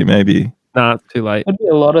could be, maybe. Nah, it's too late. Could be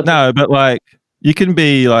a lot of but like you can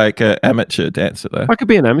be like an amateur dancer though. I could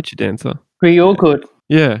be an amateur dancer. We all could.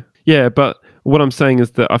 Yeah, but what I'm saying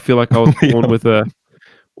is that I feel like I was born with a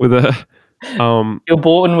You're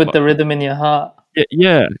born with the rhythm in your heart.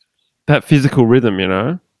 Yeah. That physical rhythm, you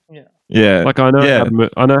know. Yeah. Like I know how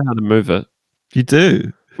to move it. You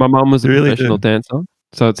do. My mum was a professional dancer,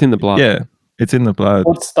 so it's in the blood. Yeah, it's in the blood.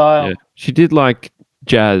 What style? Yeah. She did like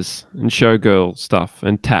jazz and showgirl stuff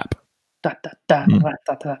and tap. Da, da, da,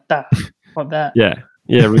 da, da, da, like that.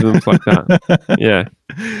 Yeah, rhythms like that. Yeah.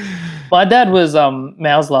 My dad was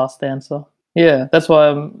Mao's last dancer. Yeah, that's why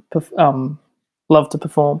I love to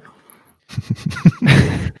perform.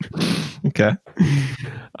 Okay.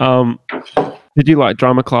 Did you like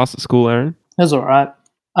drama class at school, Aaron? It was all right.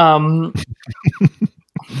 No,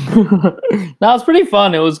 it was pretty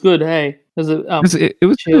fun. It was good. Hey, it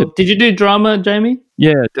was chill. Good. Did you do drama, Jamie?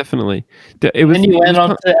 Yeah, definitely. And you went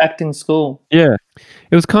on to acting school. Yeah,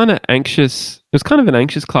 it was kind of anxious. It was kind of an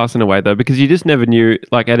anxious class in a way, though, because you just never knew.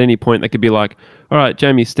 Like at any point, they could be like, "All right,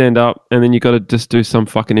 Jamie, stand up," and then you got to just do some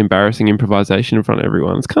fucking embarrassing improvisation in front of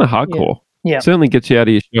everyone. It's kind of hardcore. Yeah, certainly gets you out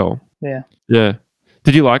of your shell. Yeah.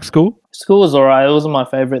 Did you like school? School was all right. It wasn't my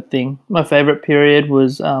favorite thing. My favorite period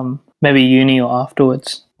was maybe uni or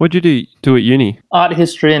afterwards. What did you do at uni? Art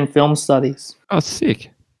history and film studies. Oh, sick.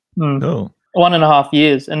 Cool. 1.5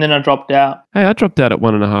 years, and then I dropped out. Hey, I dropped out at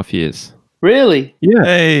 1.5 years. Really? Yeah.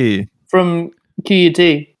 Hey. From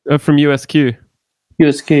QUT? From USQ.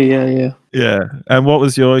 USQ, yeah. Yeah. And what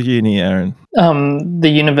was your uni, Aaron? The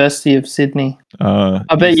University of Sydney.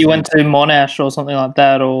 I bet you went to Monash or something like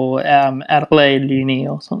that, or Adelaide Uni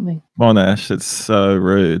or something. Monash, it's so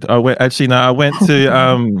rude. I went to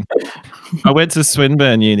I went to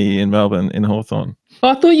Swinburne Uni in Melbourne in Hawthorn. Oh,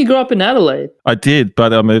 I thought you grew up in Adelaide. I did,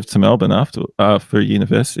 but I moved to Melbourne after for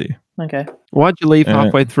university. Okay. Why'd you leave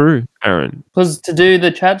halfway through, Aaron? Was to do the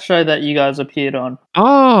chat show that you guys appeared on.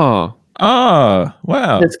 Oh, Oh,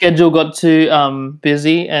 wow. The schedule got too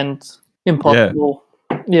busy and impossible.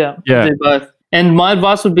 Yeah. Yeah. To do both. And my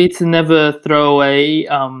advice would be to never throw away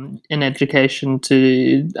an education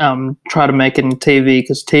to try to make it in TV,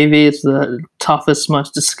 because TV is the toughest,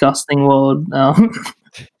 most disgusting world.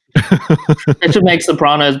 They should make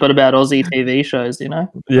Sopranos, but about Aussie TV shows, you know?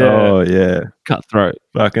 yeah. Oh, yeah. Cutthroat.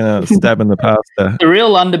 Fucking stabbing the pasta. The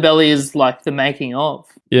real underbelly is like the making of.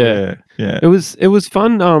 Yeah. Yeah. It was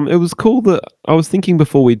fun. It was cool that I was thinking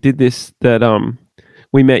before we did this that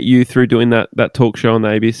we met you through doing that talk show on the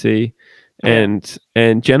ABC,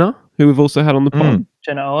 and Jenna, who we've also had on the pod.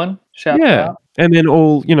 Jenna Owen, shout Yeah. out. And then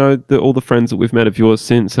all the friends that we've met of yours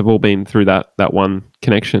since have all been through that one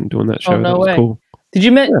connection doing that show. Oh, no that was way. cool. Did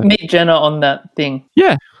you meet Jenna on that thing?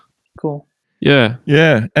 Yeah. Cool. Yeah.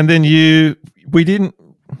 Yeah. And then we didn't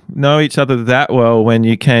know each other that well when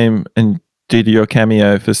you came and did your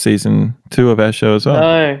cameo for season 2 of our show as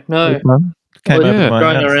well. No. Came over to my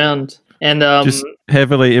Going house. around. And Just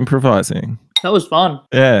heavily improvising. that was fun.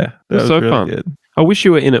 Yeah. That was so really fun. good. I wish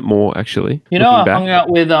you were in it more, actually. You know, I looking back. hung out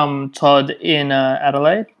with Todd in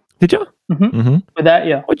Adelaide. Did you? Mm-hmm. With that,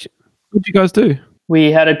 yeah. What'd you guys do? We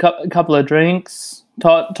had a couple of drinks.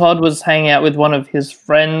 Todd was hanging out with one of his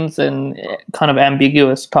friends and kind of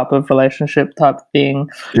ambiguous type of relationship type thing.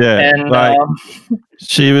 Yeah. And like,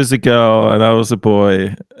 she was a girl and I was a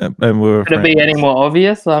boy, and we were could it be friends. any more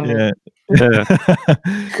obvious? Yeah.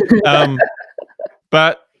 Yeah.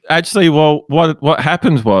 But actually, well, what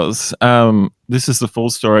happened was, this is the full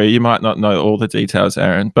story. You might not know all the details,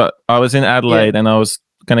 Aaron, but I was in Adelaide and I was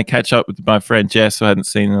going to catch up with my friend Jess, who I hadn't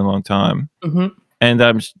seen in a long time. Mm-hmm. And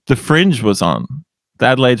the Fringe was on, the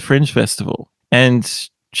Adelaide Fringe Festival. And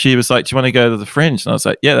she was like, do you want to go to the Fringe? And I was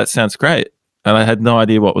like, yeah, that sounds great. And I had no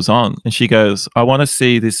idea what was on. And she goes, I want to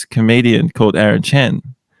see this comedian called Aaron Chen.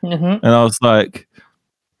 Mm-hmm. And I was like,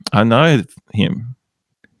 I know him.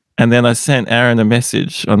 And then I sent Aaron a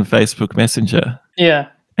message on Facebook Messenger. Yeah.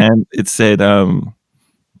 And it said, can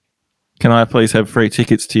I please have free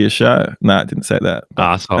tickets to your show? No, it didn't say that.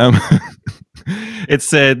 Asshole. It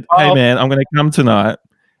said, hey, man, I'm going to come tonight.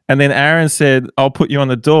 And then Aaron said, I'll put you on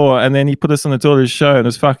the door. And then he put us on the door to his show, and it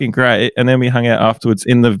was fucking great. And then we hung out afterwards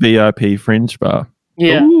in the VIP Fringe bar,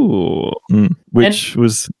 Yeah. Ooh. which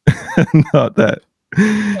was not that.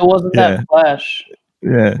 It wasn't that flash.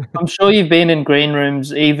 Yeah. I'm sure you've been in green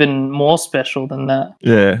rooms even more special than that.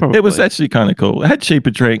 Yeah. Probably. It was actually kind of cool. I had cheaper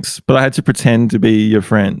drinks, but I had to pretend to be your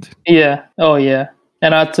friend. Yeah. Oh, yeah.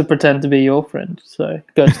 And I had to pretend to be your friend. So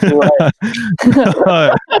it goes two ways.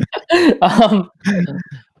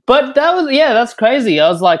 But that's crazy. I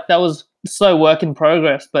was like, that was so work in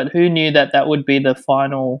progress, but who knew that would be the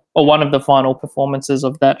final or one of the final performances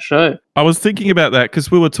of that show? I was thinking about that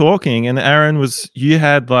because we were talking, and Aaron you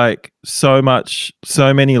had like so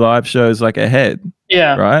many live shows like ahead,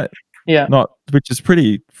 Yeah. right? Yeah. Which is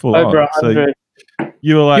pretty full Over on. 100. So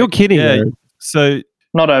you were like, You're kidding, yeah. Aaron. So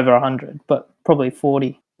Not over 100, but probably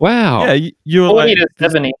 40. Wow. yeah, you were 40 like to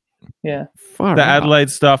 70. Yeah. Far the out. Adelaide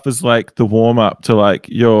stuff was like the warm up to like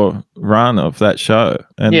your run of that show,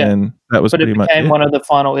 and Yeah. then that was But pretty it much became it. one of the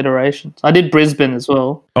final iterations. I did Brisbane as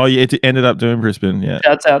well. Oh, you ended up doing Brisbane, yeah.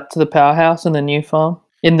 Shouts out to the Powerhouse and the New Farm.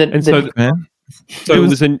 And so Man. So it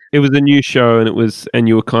was a new show, and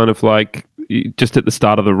you were kind of like just at the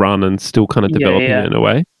start of the run and still kind of developing it in a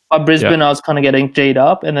way. By Brisbane, I was kind of getting G'd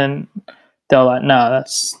up, and then they were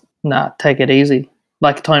like, take it easy.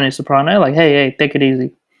 Like Tony Soprano, like, hey, take it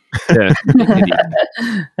easy. Yeah.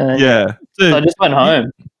 And then, Yeah. So I just went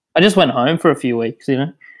home. I just went home for a few weeks, you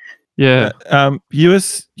know? Yeah. You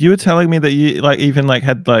were telling me that you like even like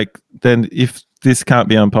had like then if this can't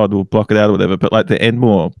be on pod, we'll block it out or whatever. But like the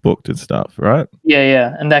Enmore booked and stuff, right?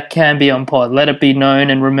 Yeah. And that can be on pod. Let it be known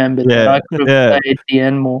and remembered that I could have played the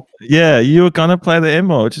Enmore. Yeah, you were gonna play the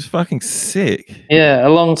Enmore, which is fucking sick. Yeah,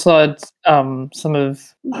 alongside some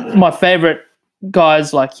of my favorite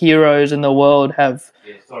guys, like heroes in the world, have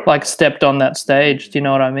like stepped on that stage. Do you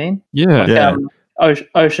know what I mean? Yeah. Yeah.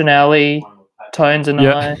 Ocean Alley, Tones and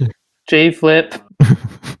I, G Flip,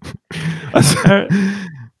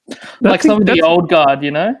 like some of the old guard.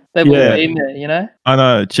 You know, they've all been there. You know. I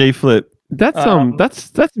know, G Flip. That's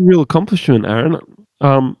a real accomplishment, Aaron.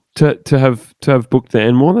 To have booked the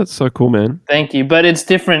Enmore, that's so cool, man. Thank you, but it's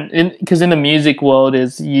different because in the music world,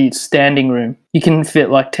 is standing room. You can fit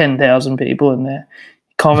like 10,000 people in there.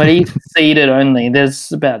 Comedy seated only.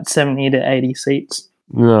 There's about 70 to 80 seats.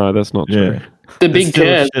 No, that's not true. The big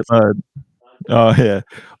chairs. Oh yeah.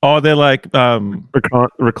 Oh, they're like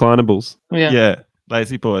Reclinables. Yeah.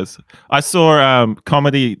 Lazy Boys. I saw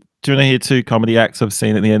comedy. Do you want to hear 2 comedy acts I've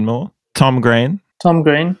seen at the Enmore? Tom Green Tom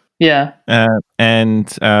Green. Yeah. and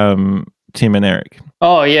Tim and Eric.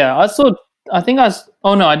 Oh yeah.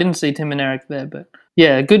 Oh no, I didn't see Tim and Eric there, but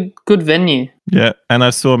yeah, good venue. Yeah, and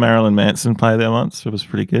I saw Marilyn Manson play there once. It was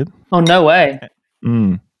pretty good. Oh no way.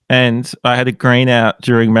 And I had a green out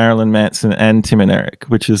during Marilyn Manson and Tim and Eric,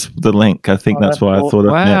 which is the link. I think that's why I thought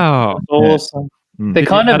of Wow. That's awesome. They're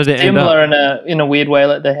kind How of did it end similar in a weird way.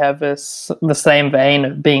 Like they have the same vein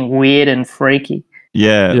of being weird and freaky.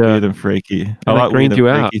 Yeah, Yeah. weird and freaky. I they like weird greened and you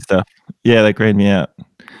freaky out. stuff. Yeah, they greened me out.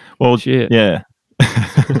 Well, Shit. yeah.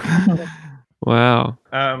 Wow.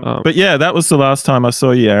 But yeah, that was the last time I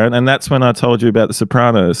saw you, Aaron, and that's when I told you about The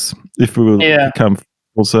Sopranos. If we will come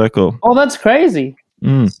full circle. Oh, that's crazy.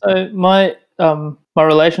 Mm. So my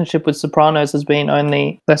relationship with Sopranos has been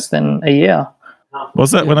only less than a year.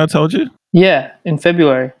 Was that when I told you? Yeah, in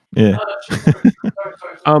February. Yeah.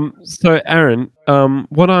 So Aaron,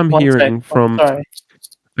 what I'm One hearing sec. from Sorry.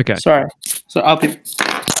 Okay. Sorry. So I'll be.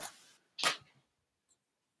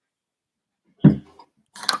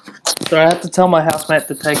 So I have to tell my housemate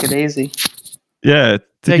to take it easy. Yeah. Did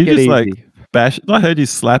Take you it just easy. like bash? I heard you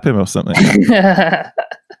slap him or something. Yeah,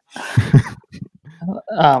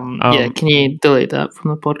 can you delete that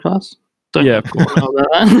from the podcast? Don't Yeah, of course. know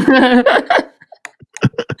about that.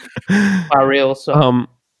 My real. So,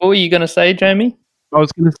 what were you going to say, Jamie? I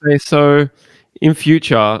was going to say, so in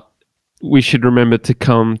future, we should remember to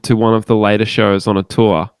come to one of the later shows on a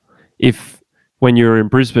tour. If when you were in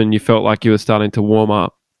Brisbane, you felt like you were starting to warm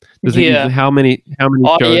up. Does it usually, how many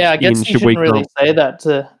Oh shows yeah, I guess in you should we shouldn't really say that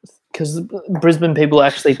because Brisbane people are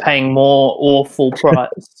actually paying more or full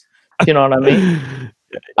price. You know what I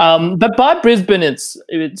mean? But by Brisbane, it's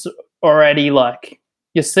already like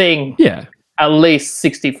you're seeing Yeah. at least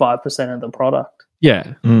 65% of the product.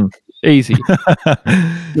 Yeah. Mm. Easy.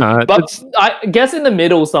 No, But I guess in the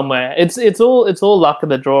middle somewhere, it's all luck of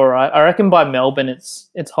the draw, right? I reckon by Melbourne it's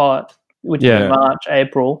hot, which Yeah. is March,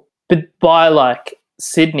 April. But by like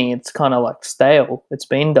Sydney, it's kind of like stale. It's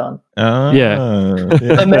been done. Yeah.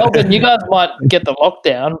 So Melbourne, you guys might get the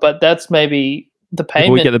lockdown, but that's maybe the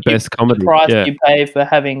payment. we get the best comedy. The price Yeah. you pay for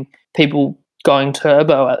having people going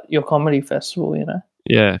turbo at your comedy festival, you know?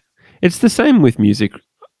 Yeah. It's the same with music,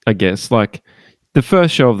 I guess. Like the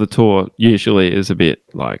first show of the tour usually is a bit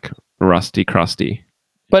like rusty, crusty.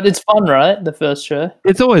 But it's fun, right? The first show.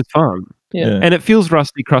 It's always fun. Yeah. And it feels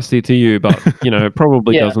rusty, crusty to you, but, it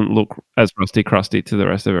probably Yeah. doesn't look as rusty, crusty to the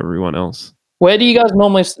rest of everyone else. Where do you guys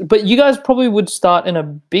normally? But you guys probably would start in a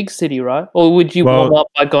big city, right? Or would you warm up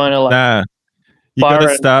by going to like? Nah. You got to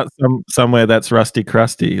Byron. start somewhere that's rusty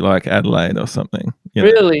crusty, like Adelaide or something. you know?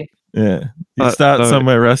 Really? Yeah. You That's start so-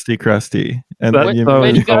 somewhere rusty crusty, and That's then you so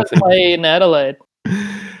Where do you guys insulting. play in Adelaide?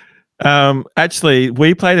 Actually,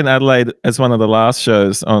 we played in Adelaide as one of the last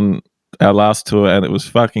shows on our last tour, and it was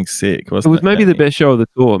fucking sick. It Wasn't was maybe the Jamie? best show of the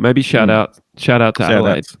tour. Maybe shout out to Shout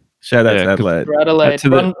Adelaide. outs. Shout out Yeah, to 'cause- Adelaide. For Adelaide, to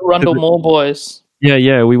the- Rundle to the- Moore Boys.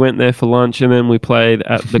 Yeah. We went there for lunch and then we played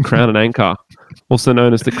at the Crown and Anchor, also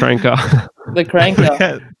known as the Cranker. The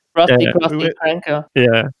Cranker. Rusty Yeah. Crusty We went- Cranker.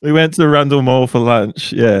 Yeah. We went to Rundle Mall for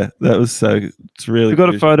lunch. Yeah, that was it's really We got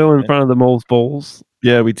a good. photo in front of the mall's balls.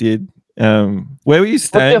 Yeah, we did. Where were you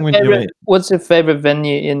staying when you went? What's your favorite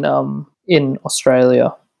venue in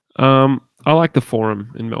Australia? I like the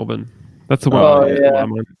Forum in Melbourne. That's the one. Oh, I yeah.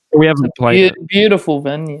 like. We haven't played it. Beautiful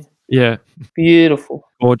venue. Yeah. Beautiful.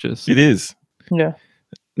 Gorgeous. It is. Yeah.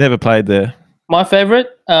 Never played there. My favorite,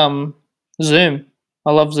 Zoom.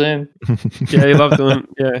 I love Zoom. Yeah, you love doing.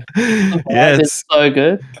 Yeah. Yes. It's so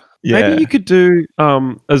good. Yeah. Maybe you could do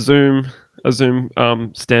a Zoom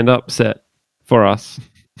stand up set for us,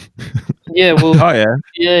 Yeah, well, Oh yeah.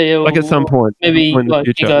 yeah. like at some point. Maybe in the like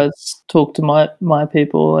you future. guys talk to my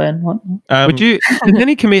people and whatnot. Would you? Have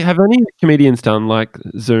any comedians done like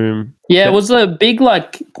Zoom? Yeah, it was a big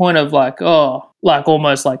like point of like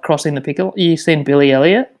almost like crossing the picket. You seen Billy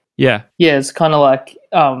Elliot? Yeah. Yeah, it's kind of like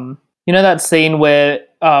that scene where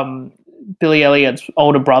Billy Elliot's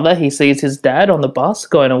older brother, he sees his dad on the bus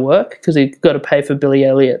going to work because he got to pay for Billy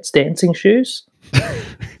Elliot's dancing shoes.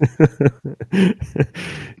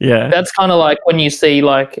 Yeah. That's kind of like when you see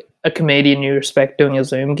like a comedian you respect doing a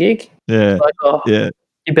Zoom gig. Yeah. Like, oh, Yeah.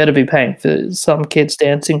 you better be paying for some kid's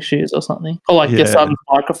dancing shoes or something, or like Yeah. your son's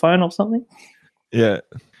microphone or something. Yeah.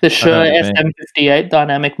 The Shure what you mean. SM58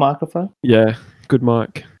 dynamic microphone. Yeah. Good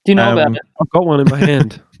mic. Do you know about it? I've got one in my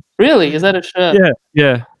hand. Really? Is that a Shure? Yeah.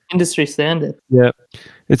 Yeah. Industry standard. Yeah.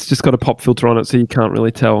 It's just got a pop filter on it, so you can't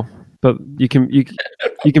really tell. But you can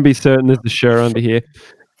be certain there's a Shure under here.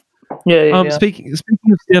 Yeah. Speaking of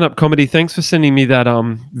stand-up comedy, thanks for sending me that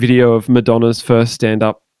video of Madonna's first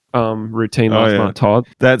stand-up routine last night, Todd.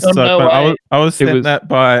 That's Oh, so no fun. way. I was sent that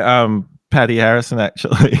by Patty Harrison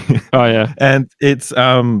actually. Oh yeah, and it's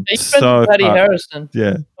so Patty fun. Harrison.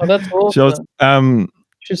 Yeah, Oh, that's awesome.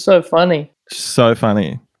 She's so funny. So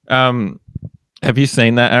funny. Have you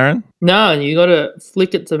seen that, Aaron? No, you got to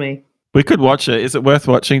flick it to me. We could watch it. Is it worth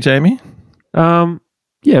watching, Jamie?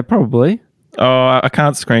 Yeah, probably. Oh, I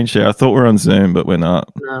can't screen share. I thought we were on Zoom, but we're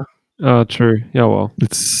not. No. Oh, true. Yeah, well,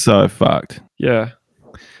 it's so fucked. Yeah.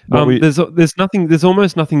 There's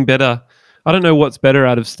almost nothing better. I don't know what's better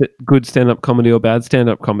out of good stand-up comedy or bad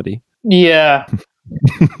stand-up comedy. Yeah.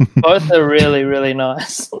 Both are really, really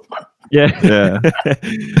nice. Yeah.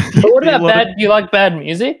 But what about bad? Do you like bad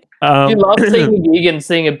music? Do you love seeing a gig and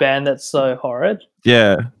seeing a band that's so horrid?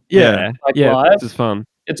 Yeah. Like live? This is fun.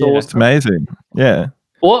 It's awesome. It's amazing. Yeah.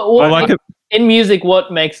 What I like it. In music,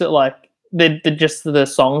 what makes it like they're just the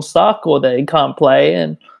songs suck or they can't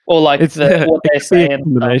play or like what they say and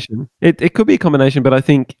combination. It could be a combination, but I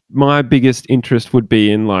think my biggest interest would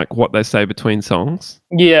be in like what they say between songs.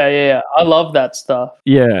 Yeah. I love that stuff.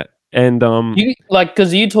 Yeah. And you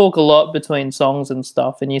because you talk a lot between songs and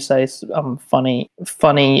stuff, and you say funny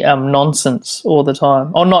nonsense all the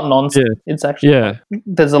time. Or not nonsense. Yeah. It's actually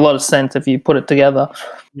there's a lot of sense if you put it together.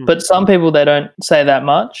 But some people they don't say that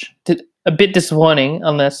much. A bit disappointing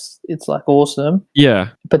unless it's like awesome. Yeah.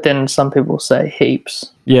 But then some people say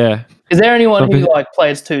heaps. Yeah. Is there anyone who like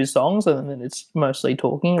plays two songs and then it's mostly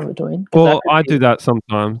talking in between? Well, I do that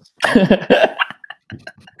sometimes.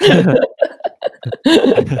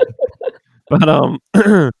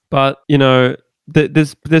 But you know,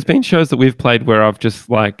 there's been shows that we've played where I've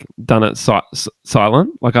just like done it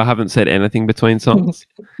silent, like I haven't said anything between songs,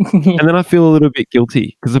 and then I feel a little bit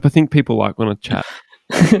guilty because I think people like want to chat,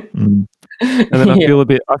 and then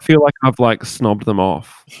I feel like I've like snobbed them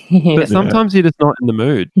off. But sometimes you're just not in the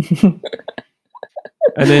mood,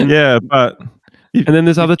 and then and then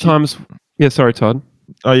there's other times. Yeah, sorry, Todd.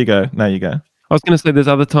 Oh, you go. No, you go. I was going to say there's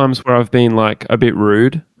other times where I've been like a bit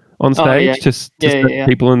rude on stage, just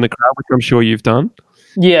people in the crowd, which I'm sure you've done.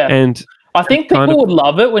 Yeah. And I think people would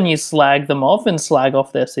love it when you slag them off and slag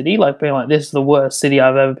off their city, like being like, this is the worst city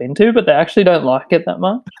I've ever been to, but they actually don't like it that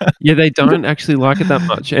much. Yeah, they don't actually like it that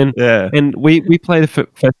much. And and we played a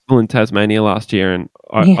festival in Tasmania last year, and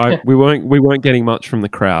we weren't getting much from the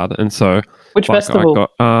crowd, and so which festival?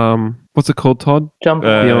 What's it called, Todd?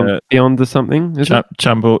 Beyond the something?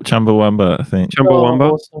 Chumbawamba, I think.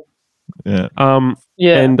 Chumbawamba. Awesome. Yeah.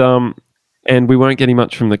 And we weren't getting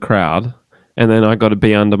much from the crowd, and then I got a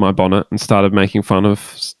bee under my bonnet and started making fun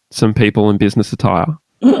of some people in business attire.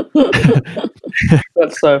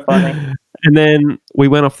 That's so funny. And then we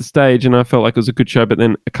went off the stage, and I felt like it was a good show. But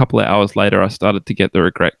then a couple of hours later, I started to get the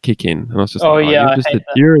regret kick in, and I was just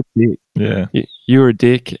you're a dick. Yeah, you're a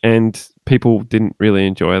dick, and people didn't really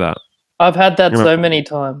enjoy that. I've had that so many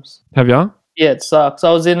times. Have you? Yeah, it sucks.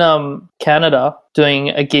 I was in Canada doing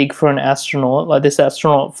a gig for an astronaut. Like this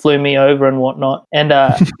astronaut flew me over and whatnot. And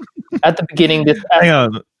at the beginning, hang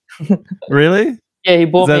on, really? Yeah, he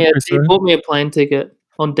bought me a plane ticket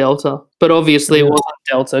on Delta, but obviously it wasn't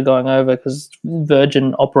Delta going over because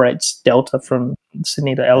Virgin operates Delta from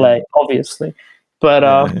Sydney to LA, obviously. But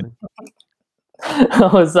I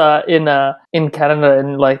was in Canada,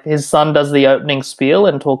 and like his son does the opening spiel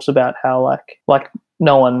and talks about how like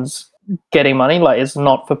no one's getting money, like it's a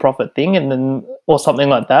not-for-profit thing, and then or something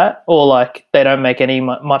like that, or like they don't make any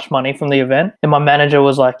much money from the event. And my manager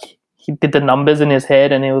was like, he did the numbers in his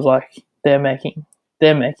head, and he was like, they're making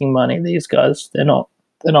money. These guys, they're not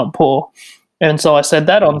poor. And so I said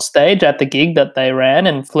that on stage at the gig that they ran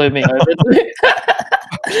and flew me over to.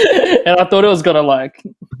 And I thought it was gonna like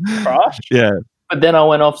crush. Yeah. But then I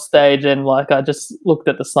went off stage and like I just looked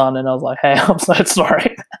at the sun and I was like, hey, I'm so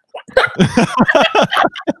sorry.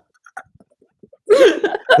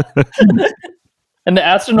 And the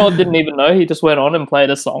astronaut didn't even know. He just went on and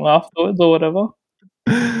played a song afterwards or whatever.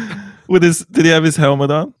 Did he have his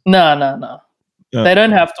helmet on? No. Oh. They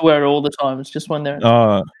don't have to wear it all the time. It's just when they're.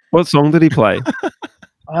 Oh, what song did he play?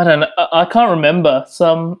 I don't know. I can't remember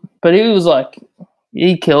but he was like,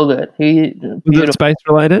 he killed it. Was it space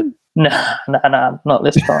related? Nah, not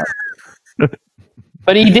this time.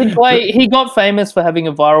 But he did play. He got famous for having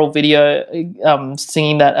a viral video,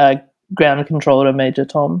 singing that Ground Control to Major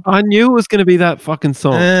Tom. I knew it was going to be that fucking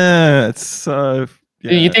song. Yeah, it's so.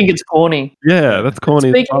 Yeah. You think it's corny? Yeah, that's corny.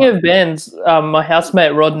 Speaking of bands, my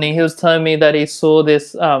housemate Rodney, he was telling me that he saw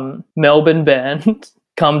this Melbourne band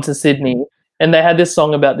come to Sydney, and they had this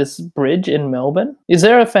song about this bridge in Melbourne. Is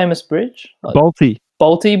there a famous bridge? Balti.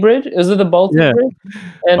 Balti Bridge. Is it the Balti Yeah. Bridge?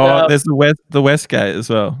 And there's the Westgate as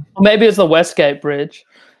well. maybe it's the Westgate Bridge.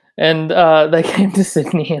 And they came to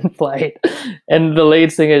Sydney and played. And the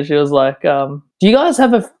lead singer, she was like, "Do you guys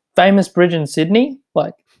have a famous bridge in Sydney?"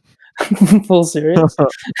 Like, full serious.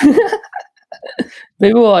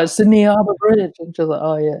 People were like, "Sydney Harbour Bridge," and she was like,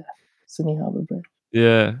 "Oh yeah, Sydney Harbour Bridge."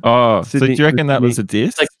 Yeah. Oh, so Sydney- do you reckon that was a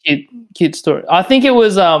diss? It's a cute story. I think it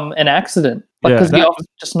was an accident, like Yeah. because the officer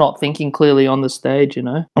just not thinking clearly on the stage, you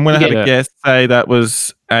know. I'm going to have Yeah. a guess say that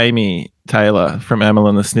was Amy Taylor from Emil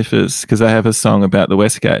and the Sniffers because they have a song about the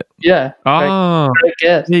Westgate. Yeah. Ah, Great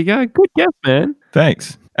guess. there you go. Good guess, man.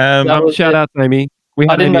 Thanks. That was Shout it. out to Amy. We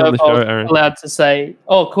I had didn't Amy know on if the I show, was Aaron. allowed to say,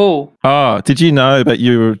 "Oh, cool." Oh, did you know that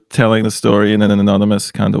you were telling the story in an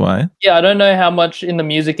anonymous kind of way? Yeah, I don't know how much in the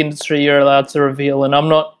music industry you're allowed to reveal, and I'm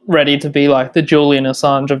not ready to be like the Julian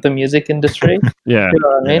Assange of the music industry. Yeah. You know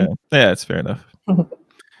what I mean? Yeah, it's fair enough.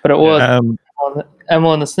 But it was Um, Emma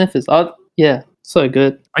and the Sniffers. Yeah, so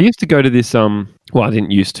good. I used to go to this well, I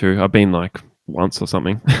didn't used to. I've been like once or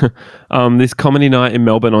something. This comedy night in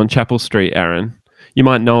Melbourne on Chapel Street, Aaron. You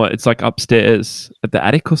might know it. It's like upstairs at the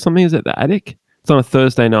attic or something. Is it the attic? It's on a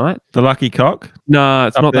Thursday night. the Lucky Cock. Nah,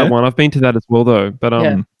 it's Up not there? that one. I've been to that as well though. But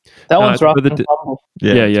Yeah. That one's it's rough for the and d- tumble.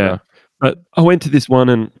 Yeah, yeah. that's right. But I went to this one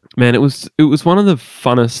and man, it was one of the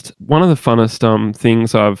funnest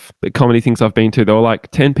comedy things I've been to. There were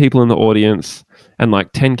like 10 people in the audience and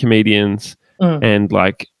like 10 comedians Mm. and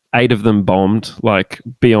like 8 of them bombed like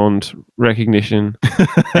beyond recognition.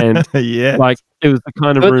 And yeah. like it was the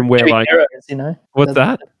kind of Who are room the where two like heroes, you know? what's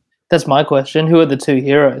that? That's my question. Who are the two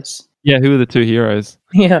heroes? Yeah, who are the two heroes?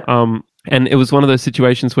 Yeah. And it was one of those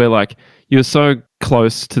situations where like you were so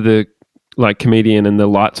close to the like comedian and the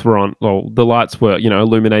lights were on. Well, the lights were, you know,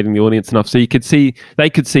 illuminating the audience enough so they could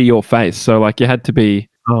see your face. So like you had to be,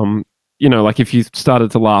 you know, like if you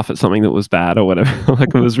started to laugh at something that was bad or whatever,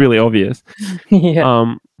 like it was really obvious.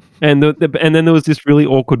 Yeah. And and then there was this really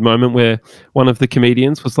awkward moment where one of the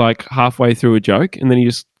comedians was like halfway through a joke and then he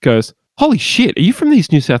just goes, "Holy shit, are you from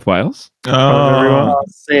East New South Wales?" Oh, Oh,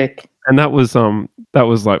 sick. And that was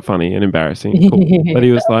like funny and embarrassing. Cool. But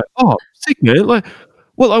he was like, "Oh, sick man! Like,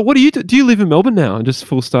 well, like, what do you do? Do you live in Melbourne now?" And just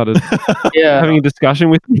full started Yeah. having a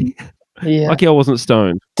discussion with me. Yeah. Like I wasn't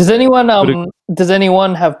stoned. Does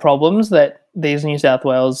anyone have problems that these New South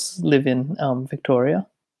Wales live in Victoria?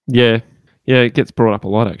 Yeah, it gets brought up a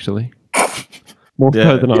lot actually, more Yeah.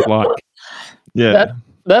 so than I'd like. yeah.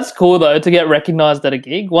 That's cool though to get recognised at a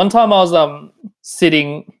gig. One time I was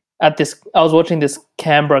sitting at I was watching this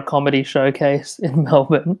Canberra comedy showcase in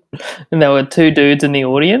Melbourne, and there were 2 dudes in the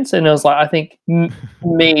audience, and it was like I think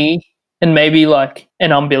me and maybe like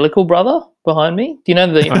an umbilical brother behind me. Do you know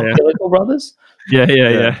the umbilical brothers?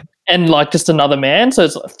 Yeah. And like just another man, so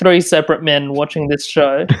it's like 3 separate men watching this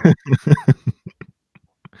show.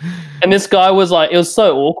 And this guy was like, it was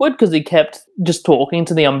so awkward because he kept just talking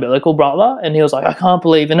to the umbilical brother, and he was like, "I can't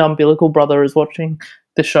believe an umbilical brother is watching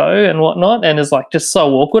the show and whatnot," and it's like just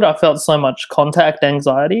so awkward. I felt so much contact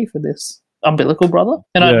anxiety for this umbilical brother,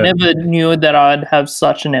 and I Yeah. never knew that I'd have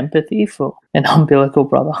such an empathy for an umbilical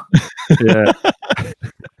brother. Yeah.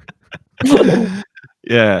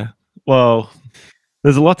 Yeah. Well,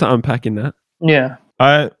 There's a lot to unpack in that. Yeah.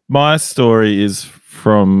 my story is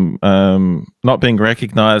from not being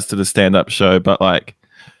recognized at a stand-up show, but like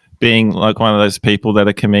being like one of those people that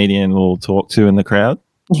a comedian will talk to in the crowd.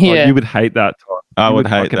 Yeah. Oh, you would hate that. Todd. I You would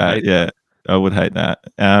hate fucking that. hate Yeah, I would hate that.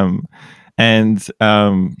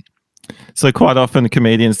 So quite often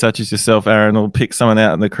comedians such as yourself, Aaron, will pick someone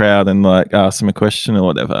out in the crowd and like ask them a question or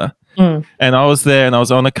whatever. Mm. And I was there and I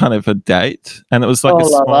was on a kind of a date, and it was like Oh,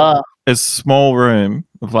 la, la. a small room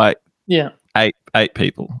of like Yeah. eight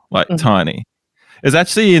people, like Mhm. tiny. It's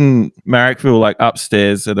actually in Marrickville, like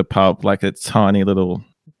upstairs at a pub, like a tiny little.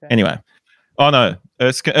 Okay. Anyway, oh no,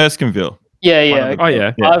 Erskineville. Yeah. One Yeah. of the- Oh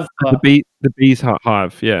yeah, I've, the bees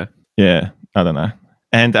hive. Yeah. Yeah, I don't know.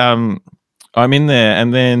 And I'm in there,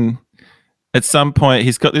 and then at some point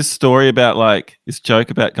he's got this story about like this joke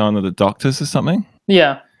about going to the doctors or something.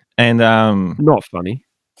 yeah. And Not funny.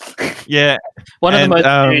 yeah, One of the And, most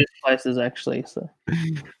serious places, actually. So.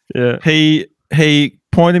 Yeah. he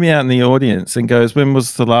pointed me out in the audience and goes, "When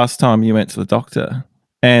was the last time you went to the doctor?"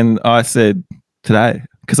 And I said, "Today,"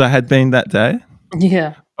 because I had been that day.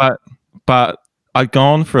 Yeah. But I'd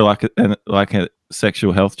gone for like a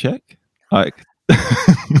sexual health check, like.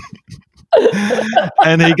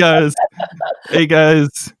 And he goes,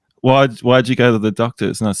 why'd you go to the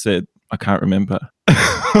doctors? And I said, "I can't remember."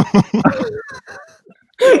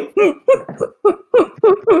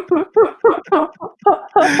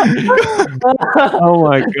 Oh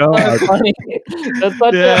my god. That's funny. That's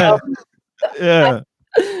such Yeah. a, Yeah.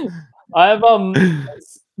 I have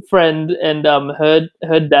friend and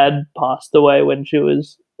her dad passed away when she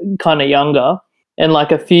was kind of younger, and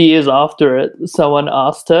like a few years after it, someone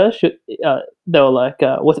asked her, they were like,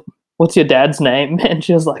 "What's your dad's name?" And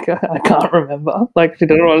she was like, "I can't remember." Like she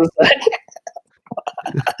didn't want to say.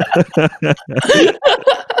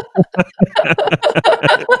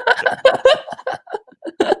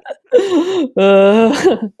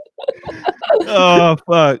 Oh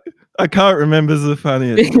fuck! I can't remember the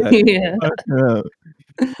funniest. Yeah.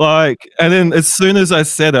 Like, and then as soon as I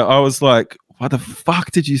said it, I was like, "What the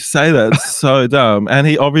fuck did you say that? It's so dumb." And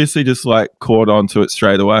he obviously just like caught on to it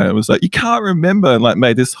straight away and was like, "You can't remember," and like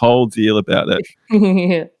made this whole deal about it.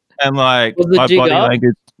 Yeah. And like Was the jig up?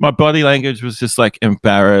 my body language was just like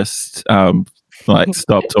embarrassed, like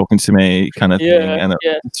stop talking to me kind of thing, and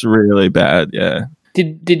it's really bad. Yeah.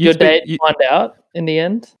 Did your dad find out in the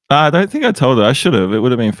end? I don't think I told her. I should have. It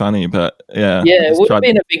would have been funny, but yeah. Yeah, it would have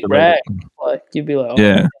been a big brag. Like you'd be like, "Oh,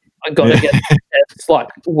 yeah, I gotta get tests like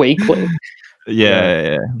weekly."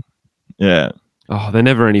 yeah. Oh, they're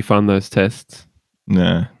never any fun, those tests.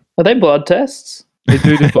 No. Are they blood tests? They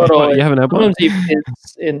do. You haven't had one? Sometimes you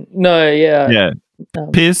piss in. No, yeah. Yeah.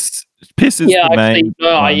 Piss is yeah, the main. actually,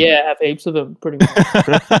 no, yeah, I have heaps of them pretty much.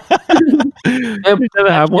 You've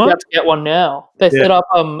never had one? About to get one now. They set up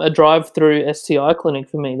a drive-through STI clinic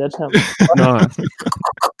for me. That's how. Nice.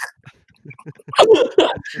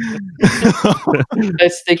 They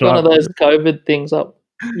stick one of those COVID things up.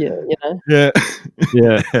 Yeah, you know.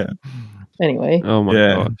 Yeah. Anyway. Oh my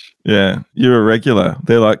gosh. Yeah. You're a regular.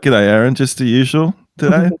 They're like, "G'day, Aaron. Just the usual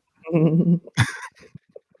today."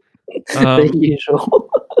 The usual.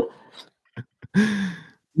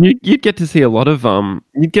 You'd get to see a lot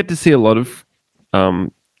of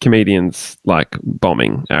comedians like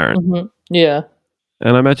bombing, Aaron. Mm-hmm. Yeah.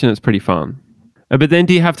 And I imagine it's pretty fun. But then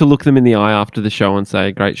do you have to look them in the eye after the show and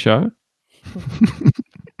say, "Great show"?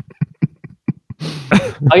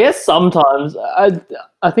 I guess sometimes.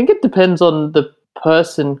 I think it depends on the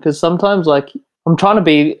person, because sometimes like I'm trying to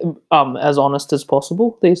be as honest as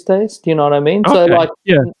possible these days. Do you know what I mean? Okay. So like,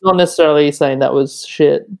 not necessarily saying that was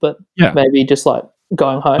shit, but maybe just like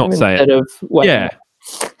going home instead of waiting.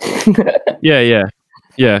 Yeah.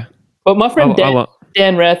 But my friend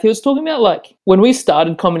Dan Rath, he was talking about like when we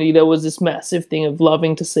started comedy, there was this massive thing of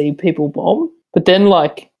loving to see people bomb, but then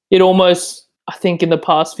like it almost, I think in the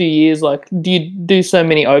past few years, like you do so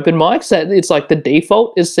many open mics that it's like the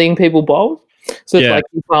default is seeing people bomb. So it's like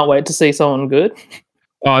you can't wait to see someone good.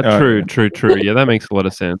 Oh, true. Yeah, that makes a lot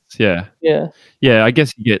of sense. Yeah. I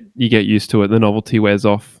guess you get used to it. The novelty wears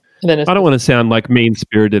off. I don't want to sound like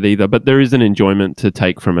mean-spirited either, but there is an enjoyment to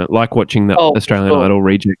take from it, like watching the Australian Idol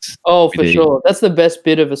rejects. Oh, for sure. That's the best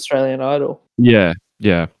bit of Australian Idol. Yeah.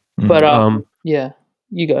 But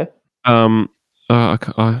you go. I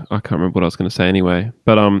can't remember what I was going to say anyway.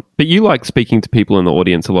 But you like speaking to people in the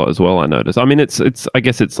audience a lot as well, I noticed. I mean, it's I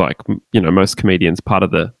guess it's like, you know, most comedians part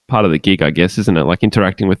of the gig, I guess, isn't it? Like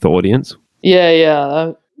interacting with the audience. Yeah.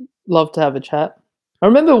 I love to have a chat. I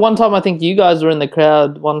remember one time, I think you guys were in the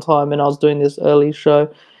crowd one time, and I was doing this early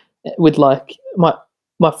show with like my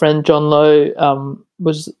friend John Lowe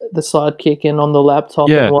was the sidekick and on the laptop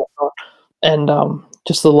and whatnot, and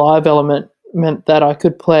just the live element meant that I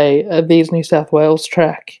could play a These New South Wales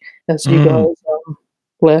track as you guys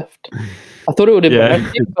left. I thought it would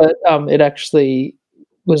embarrass you, but it actually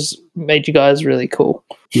made you guys really cool.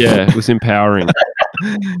 Yeah, it was empowering.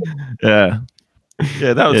 Yeah,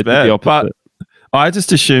 that was bad. But I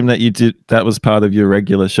just assumed that that was part of your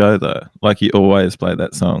regular show though. Like you always play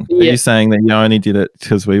that song. Yeah. Are you saying that you only did it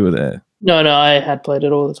because we were there? No, I had played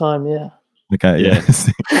it all the time, yeah. Okay, yeah.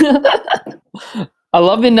 I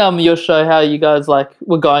love in your show how you guys like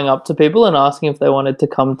were going up to people and asking if they wanted to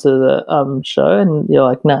come to the show, and you're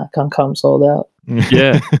like, "Nah, can't come, sold out."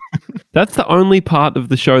 Yeah, that's the only part of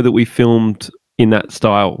the show that we filmed in that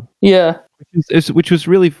style. Yeah, which was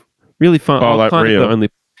really really fun. Oh, like real.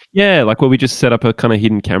 Like where we just set up a kind of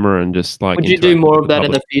hidden camera and just like. Would you do more of that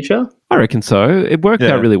in the future? I reckon so. It worked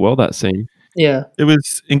out really well, that scene. Yeah, it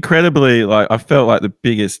was incredibly like I felt like the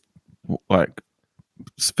biggest like.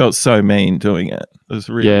 Felt so mean doing it. It was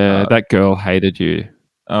really hard. That girl hated you.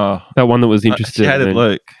 Oh, that one that was interested. She hated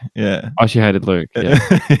Luke. Yeah. Oh, she hated Luke. Yeah.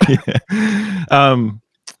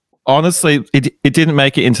 Honestly, it didn't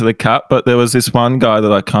make it into the cut, but there was this one guy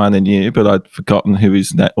that I kind of knew, but I'd forgotten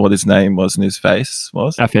what his name was and his face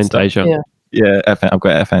was. Aphantasia. Yeah, I've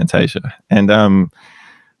got aphantasia, and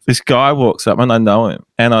this guy walks up and I know him,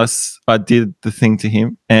 and I did the thing to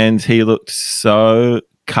him, and he looked so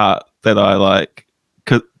cut that I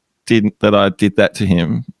did that to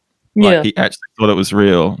him. Like he actually thought it was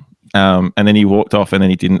real. And then he walked off, and then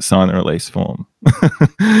he didn't sign the release form.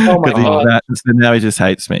 Oh my God. So now he just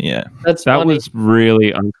hates me. Yeah. That's That funny. was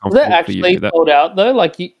really uncomfortable Was it for actually you. sold out though?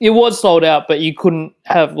 Like it was sold out, but you couldn't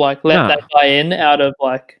have like let Nah. that guy in out of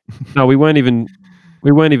like. No, we weren't even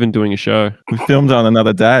doing a show. We filmed on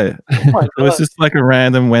another day. Oh my It was God. just like a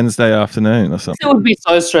random Wednesday afternoon or something. It would be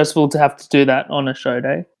so stressful to have to do that on a show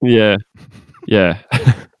day. Yeah. Yeah.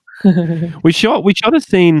 We shot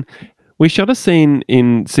a scene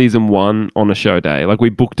in season 1 on a show day. Like we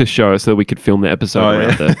booked a show so that we could film the episode Oh,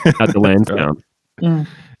 around yeah. at the Lansdowne. Mm.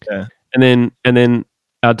 Yeah. And then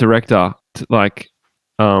our director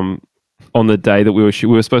on the day that we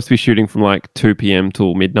were supposed to be shooting from like 2 p.m.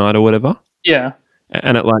 till midnight or whatever. Yeah.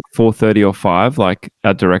 And at like 4:30 or 5, like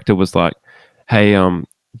our director was like, "Hey,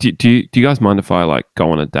 do you guys mind if I like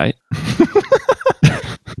go on a date?"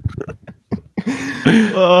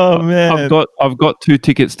 Oh man. I've got 2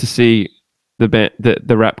 tickets to see the band,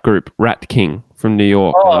 the rap group Rat King from New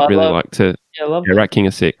York. Oh, and I'd really I love- like to. Yeah, I love Yeah, it. Rat King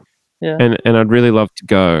are sick. Yeah. And I'd really love to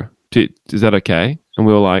go. Is that okay? And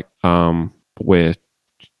we were like, we're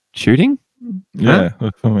shooting, Yeah,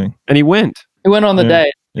 we're filming. and he went. He went on the Yeah.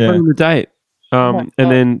 date. Yeah. on the date. Oh my And God.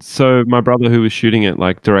 then so my brother who was shooting it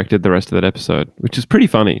like directed the rest of that episode, which is pretty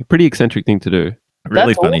funny, pretty eccentric thing to do.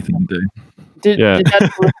 Really That's funny awesome. thing to do. Did Yeah.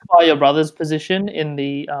 that solidify your brother's position in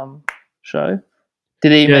the show?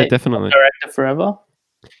 Did he Yeah, make definitely. director forever?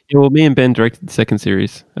 Yeah, well, me and Ben directed the second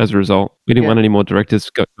series as a result. We didn't Yeah. want any more directors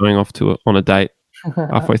going off on a date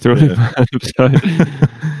halfway through Yeah. an episode.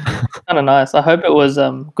 Kind of nice. I hope it was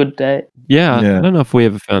good date. Yeah, Yeah. I don't know if we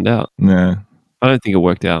ever found out. No. I don't think it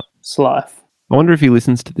worked out. It's life. I wonder if he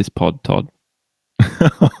listens to this pod, Todd.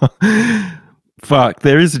 Fuck,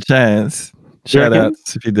 there is a chance. You Shout reckon?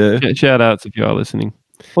 outs if you do. Shout outs if you are listening.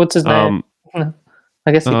 What's his name? I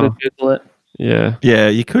guess you could Google it. Yeah, Yeah,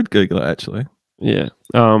 you could Google it actually. yeah.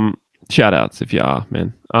 Shout outs if you are,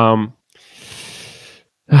 man.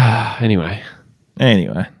 Anyway,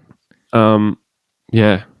 Anyway.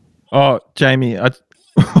 yeah. Oh, Jamie, what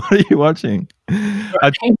are you watching? I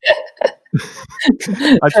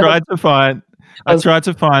tried to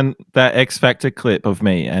find that X Factor clip of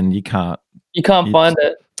me, and you can't. You can't You find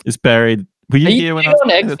it. It's buried. Were you Are here you when I on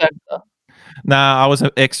was X Factor? Nah, I was an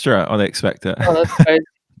extra on X Factor. Oh, that's crazy.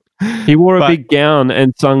 He wore a But- big gown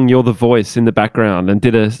and sung "You're the Voice" in the background and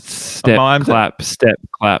did a step mimed it. clap, step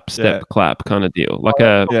clap, step Yeah. clap kind of deal, like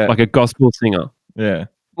Yeah. a gospel singer. Yeah,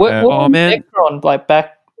 What Oh, was man. extra on? Like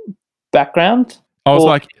background? I was Or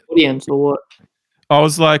like audience or what?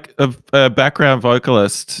 a background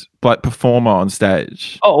vocalist, like performer on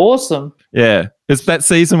stage. Oh, awesome. Yeah, it's that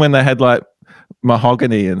season when they had like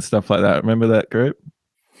Mahogany and stuff like that. Remember that group?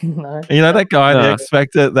 No. You know that guy in the Nah. X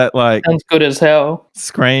Factor that like Sounds good as hell.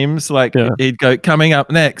 screams like Yeah. he'd go coming up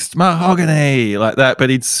next Mahogany like that, but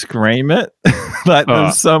he'd scream it like Oh.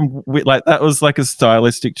 there's like that was like a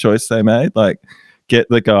stylistic choice they made, like get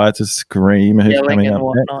the guy to scream who's Yelling coming and up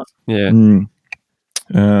next. whatnot. Yeah,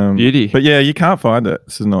 Mm. beauty. But yeah, you can't find it.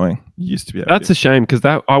 It's annoying. You used to be able That's to. a shame because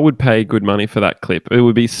that I would pay good money for that clip. It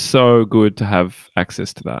would be so good to have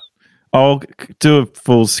access to that. I'll do a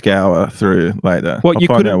full scour through later. What I'll you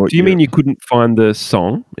find couldn't? out what Do you mean you couldn't find the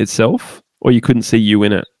song itself, or you couldn't see you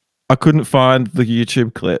in it? I couldn't find the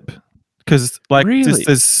YouTube clip because like Really?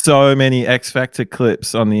 there's so many X Factor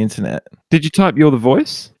clips on the internet. Did you type "You're the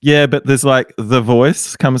Voice"? Yeah, but there's like The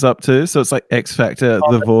Voice comes up too, so it's like X Factor,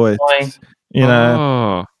 Oh, The that's Voice. annoying. You know,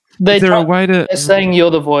 Oh, They is there a tried- way to? they're saying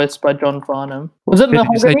 "You're the Voice" by John Farnham. Was it Did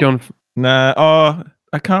you say Mahogany? John? nah. Oh,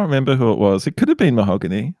 I can't remember who it was. It could have been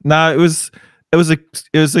Mahogany. No, it was a.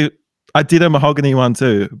 I did a Mahogany one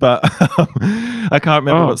too, but I can't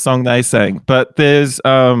remember Oh. what song they sang. But there's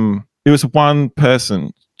it was one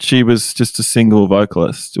person. She was just a single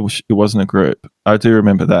vocalist. It wasn't a group. I do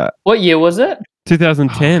remember that. What year was it?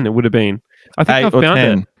 2010. It would have been. I think 8 I or found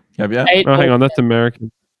 10. it. Have you? 8 Oh, hang or on, that's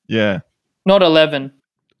American. Yeah. not 11.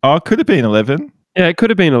 Oh, it could have been 11. Yeah, it could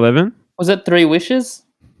have been 11. Was it Three Wishes?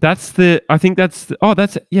 That's the. I think that's.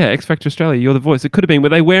 That's X Factor Australia. You're the Voice. It could have been. Were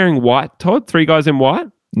they wearing white? Todd, 3 guys in white.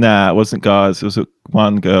 Nah, it wasn't guys. It was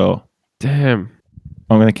one girl. Damn.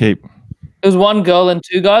 I'm going to keep. It was one girl and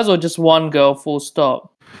 2 guys, or just one girl full stop?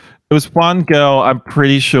 It was one girl. I'm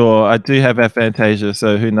pretty sure. I do have aphantasia,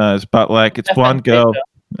 so who knows? But like, it's one girl.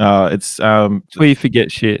 It's That's where you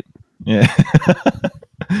forget shit. yeah.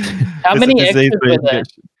 How It's a many disease extras where you were there? get-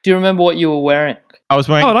 Do you remember what you were wearing? I was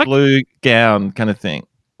wearing Oh, a like- blue gown kind of thing.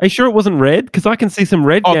 Are you sure it wasn't red? Because I can see some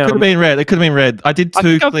red Oh, it gowns. could have been red. It could have been red. I did I 2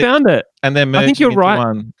 think I clips found it. and then I merged think you're into right.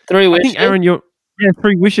 one. Three I Wishes? think Aaron, you're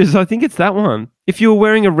 3 wishes. I think it's that one. If you were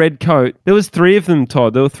wearing a red coat, there was 3 of them,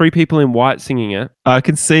 Todd. There were 3 people in white singing it. I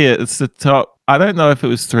can see it. It's the top. I don't know if it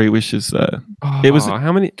was 3 wishes though. Oh, It was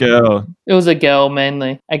how many? Girl. It was a girl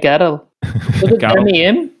mainly. A Gaddle. Was it Gaddle. Demi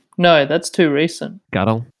M? No, that's too recent.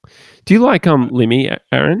 Guddle. Do you like Limmy,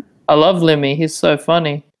 Aaron? I love Limmy. He's so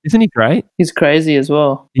funny. Isn't he great? He's crazy as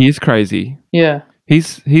well. He is crazy. Yeah.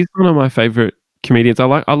 He's one of my favorite comedians. I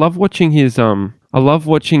love watching his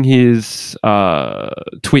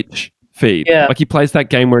Twitch feed. Yeah. Like he plays that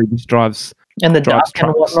game where he just drives. And the Drives duck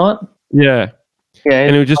and trucks. whatnot. Yeah. Yeah.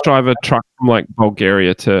 And he'll just drive a truck from like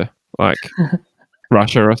Bulgaria to like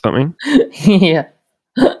Russia or something. Yeah.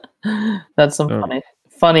 That's some Oh.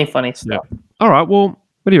 funny stuff. All right. Well,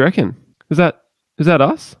 what do you reckon? Is that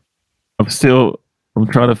us? I'm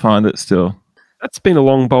trying to find it still. That's been a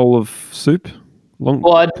long bowl of soup.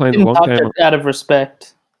 Well, I playing the didn't long touch game. it out of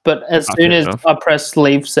respect. But as Ah, soon fair as enough. I press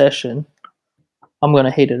leave session, I'm going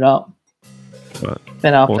to heat it up. Right.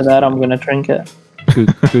 And after Awesome. that, I'm going to drink it.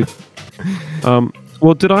 Good.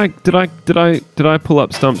 Well, did I pull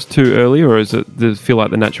up stumps too early, or does it feel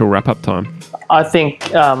like the natural wrap up time? I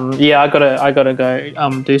think, I gotta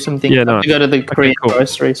go do some things. Yeah, I have nice. to go to the Korean cool.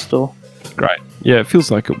 grocery store. Great. Yeah, it feels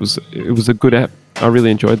like it was a good app. I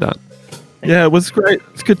really enjoyed that. Yeah, it was great.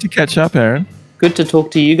 It's good to catch up, Aaron. Good to talk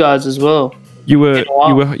to you guys as well. You were Been a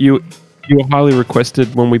while. you were highly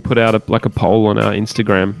requested when we put out a poll on our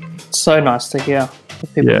Instagram. So nice to hear.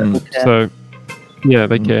 that people Yeah. really care. So yeah,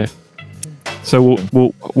 they care. So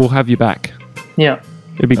we'll have you back. Yeah.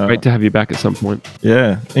 It'd be great to have you back at some point.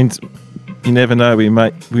 Yeah, and you never know. We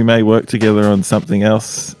may work together on something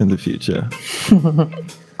else in the future.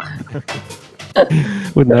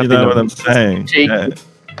 Wouldn't that You be know what I'm nice? saying? Cheeky.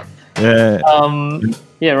 Yeah.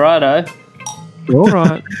 Yeah, righto. All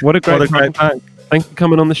right. What a great, What a great punk. Thanks for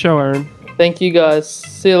coming on the show, Aaron. Thank you guys.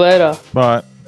 See you later. Bye.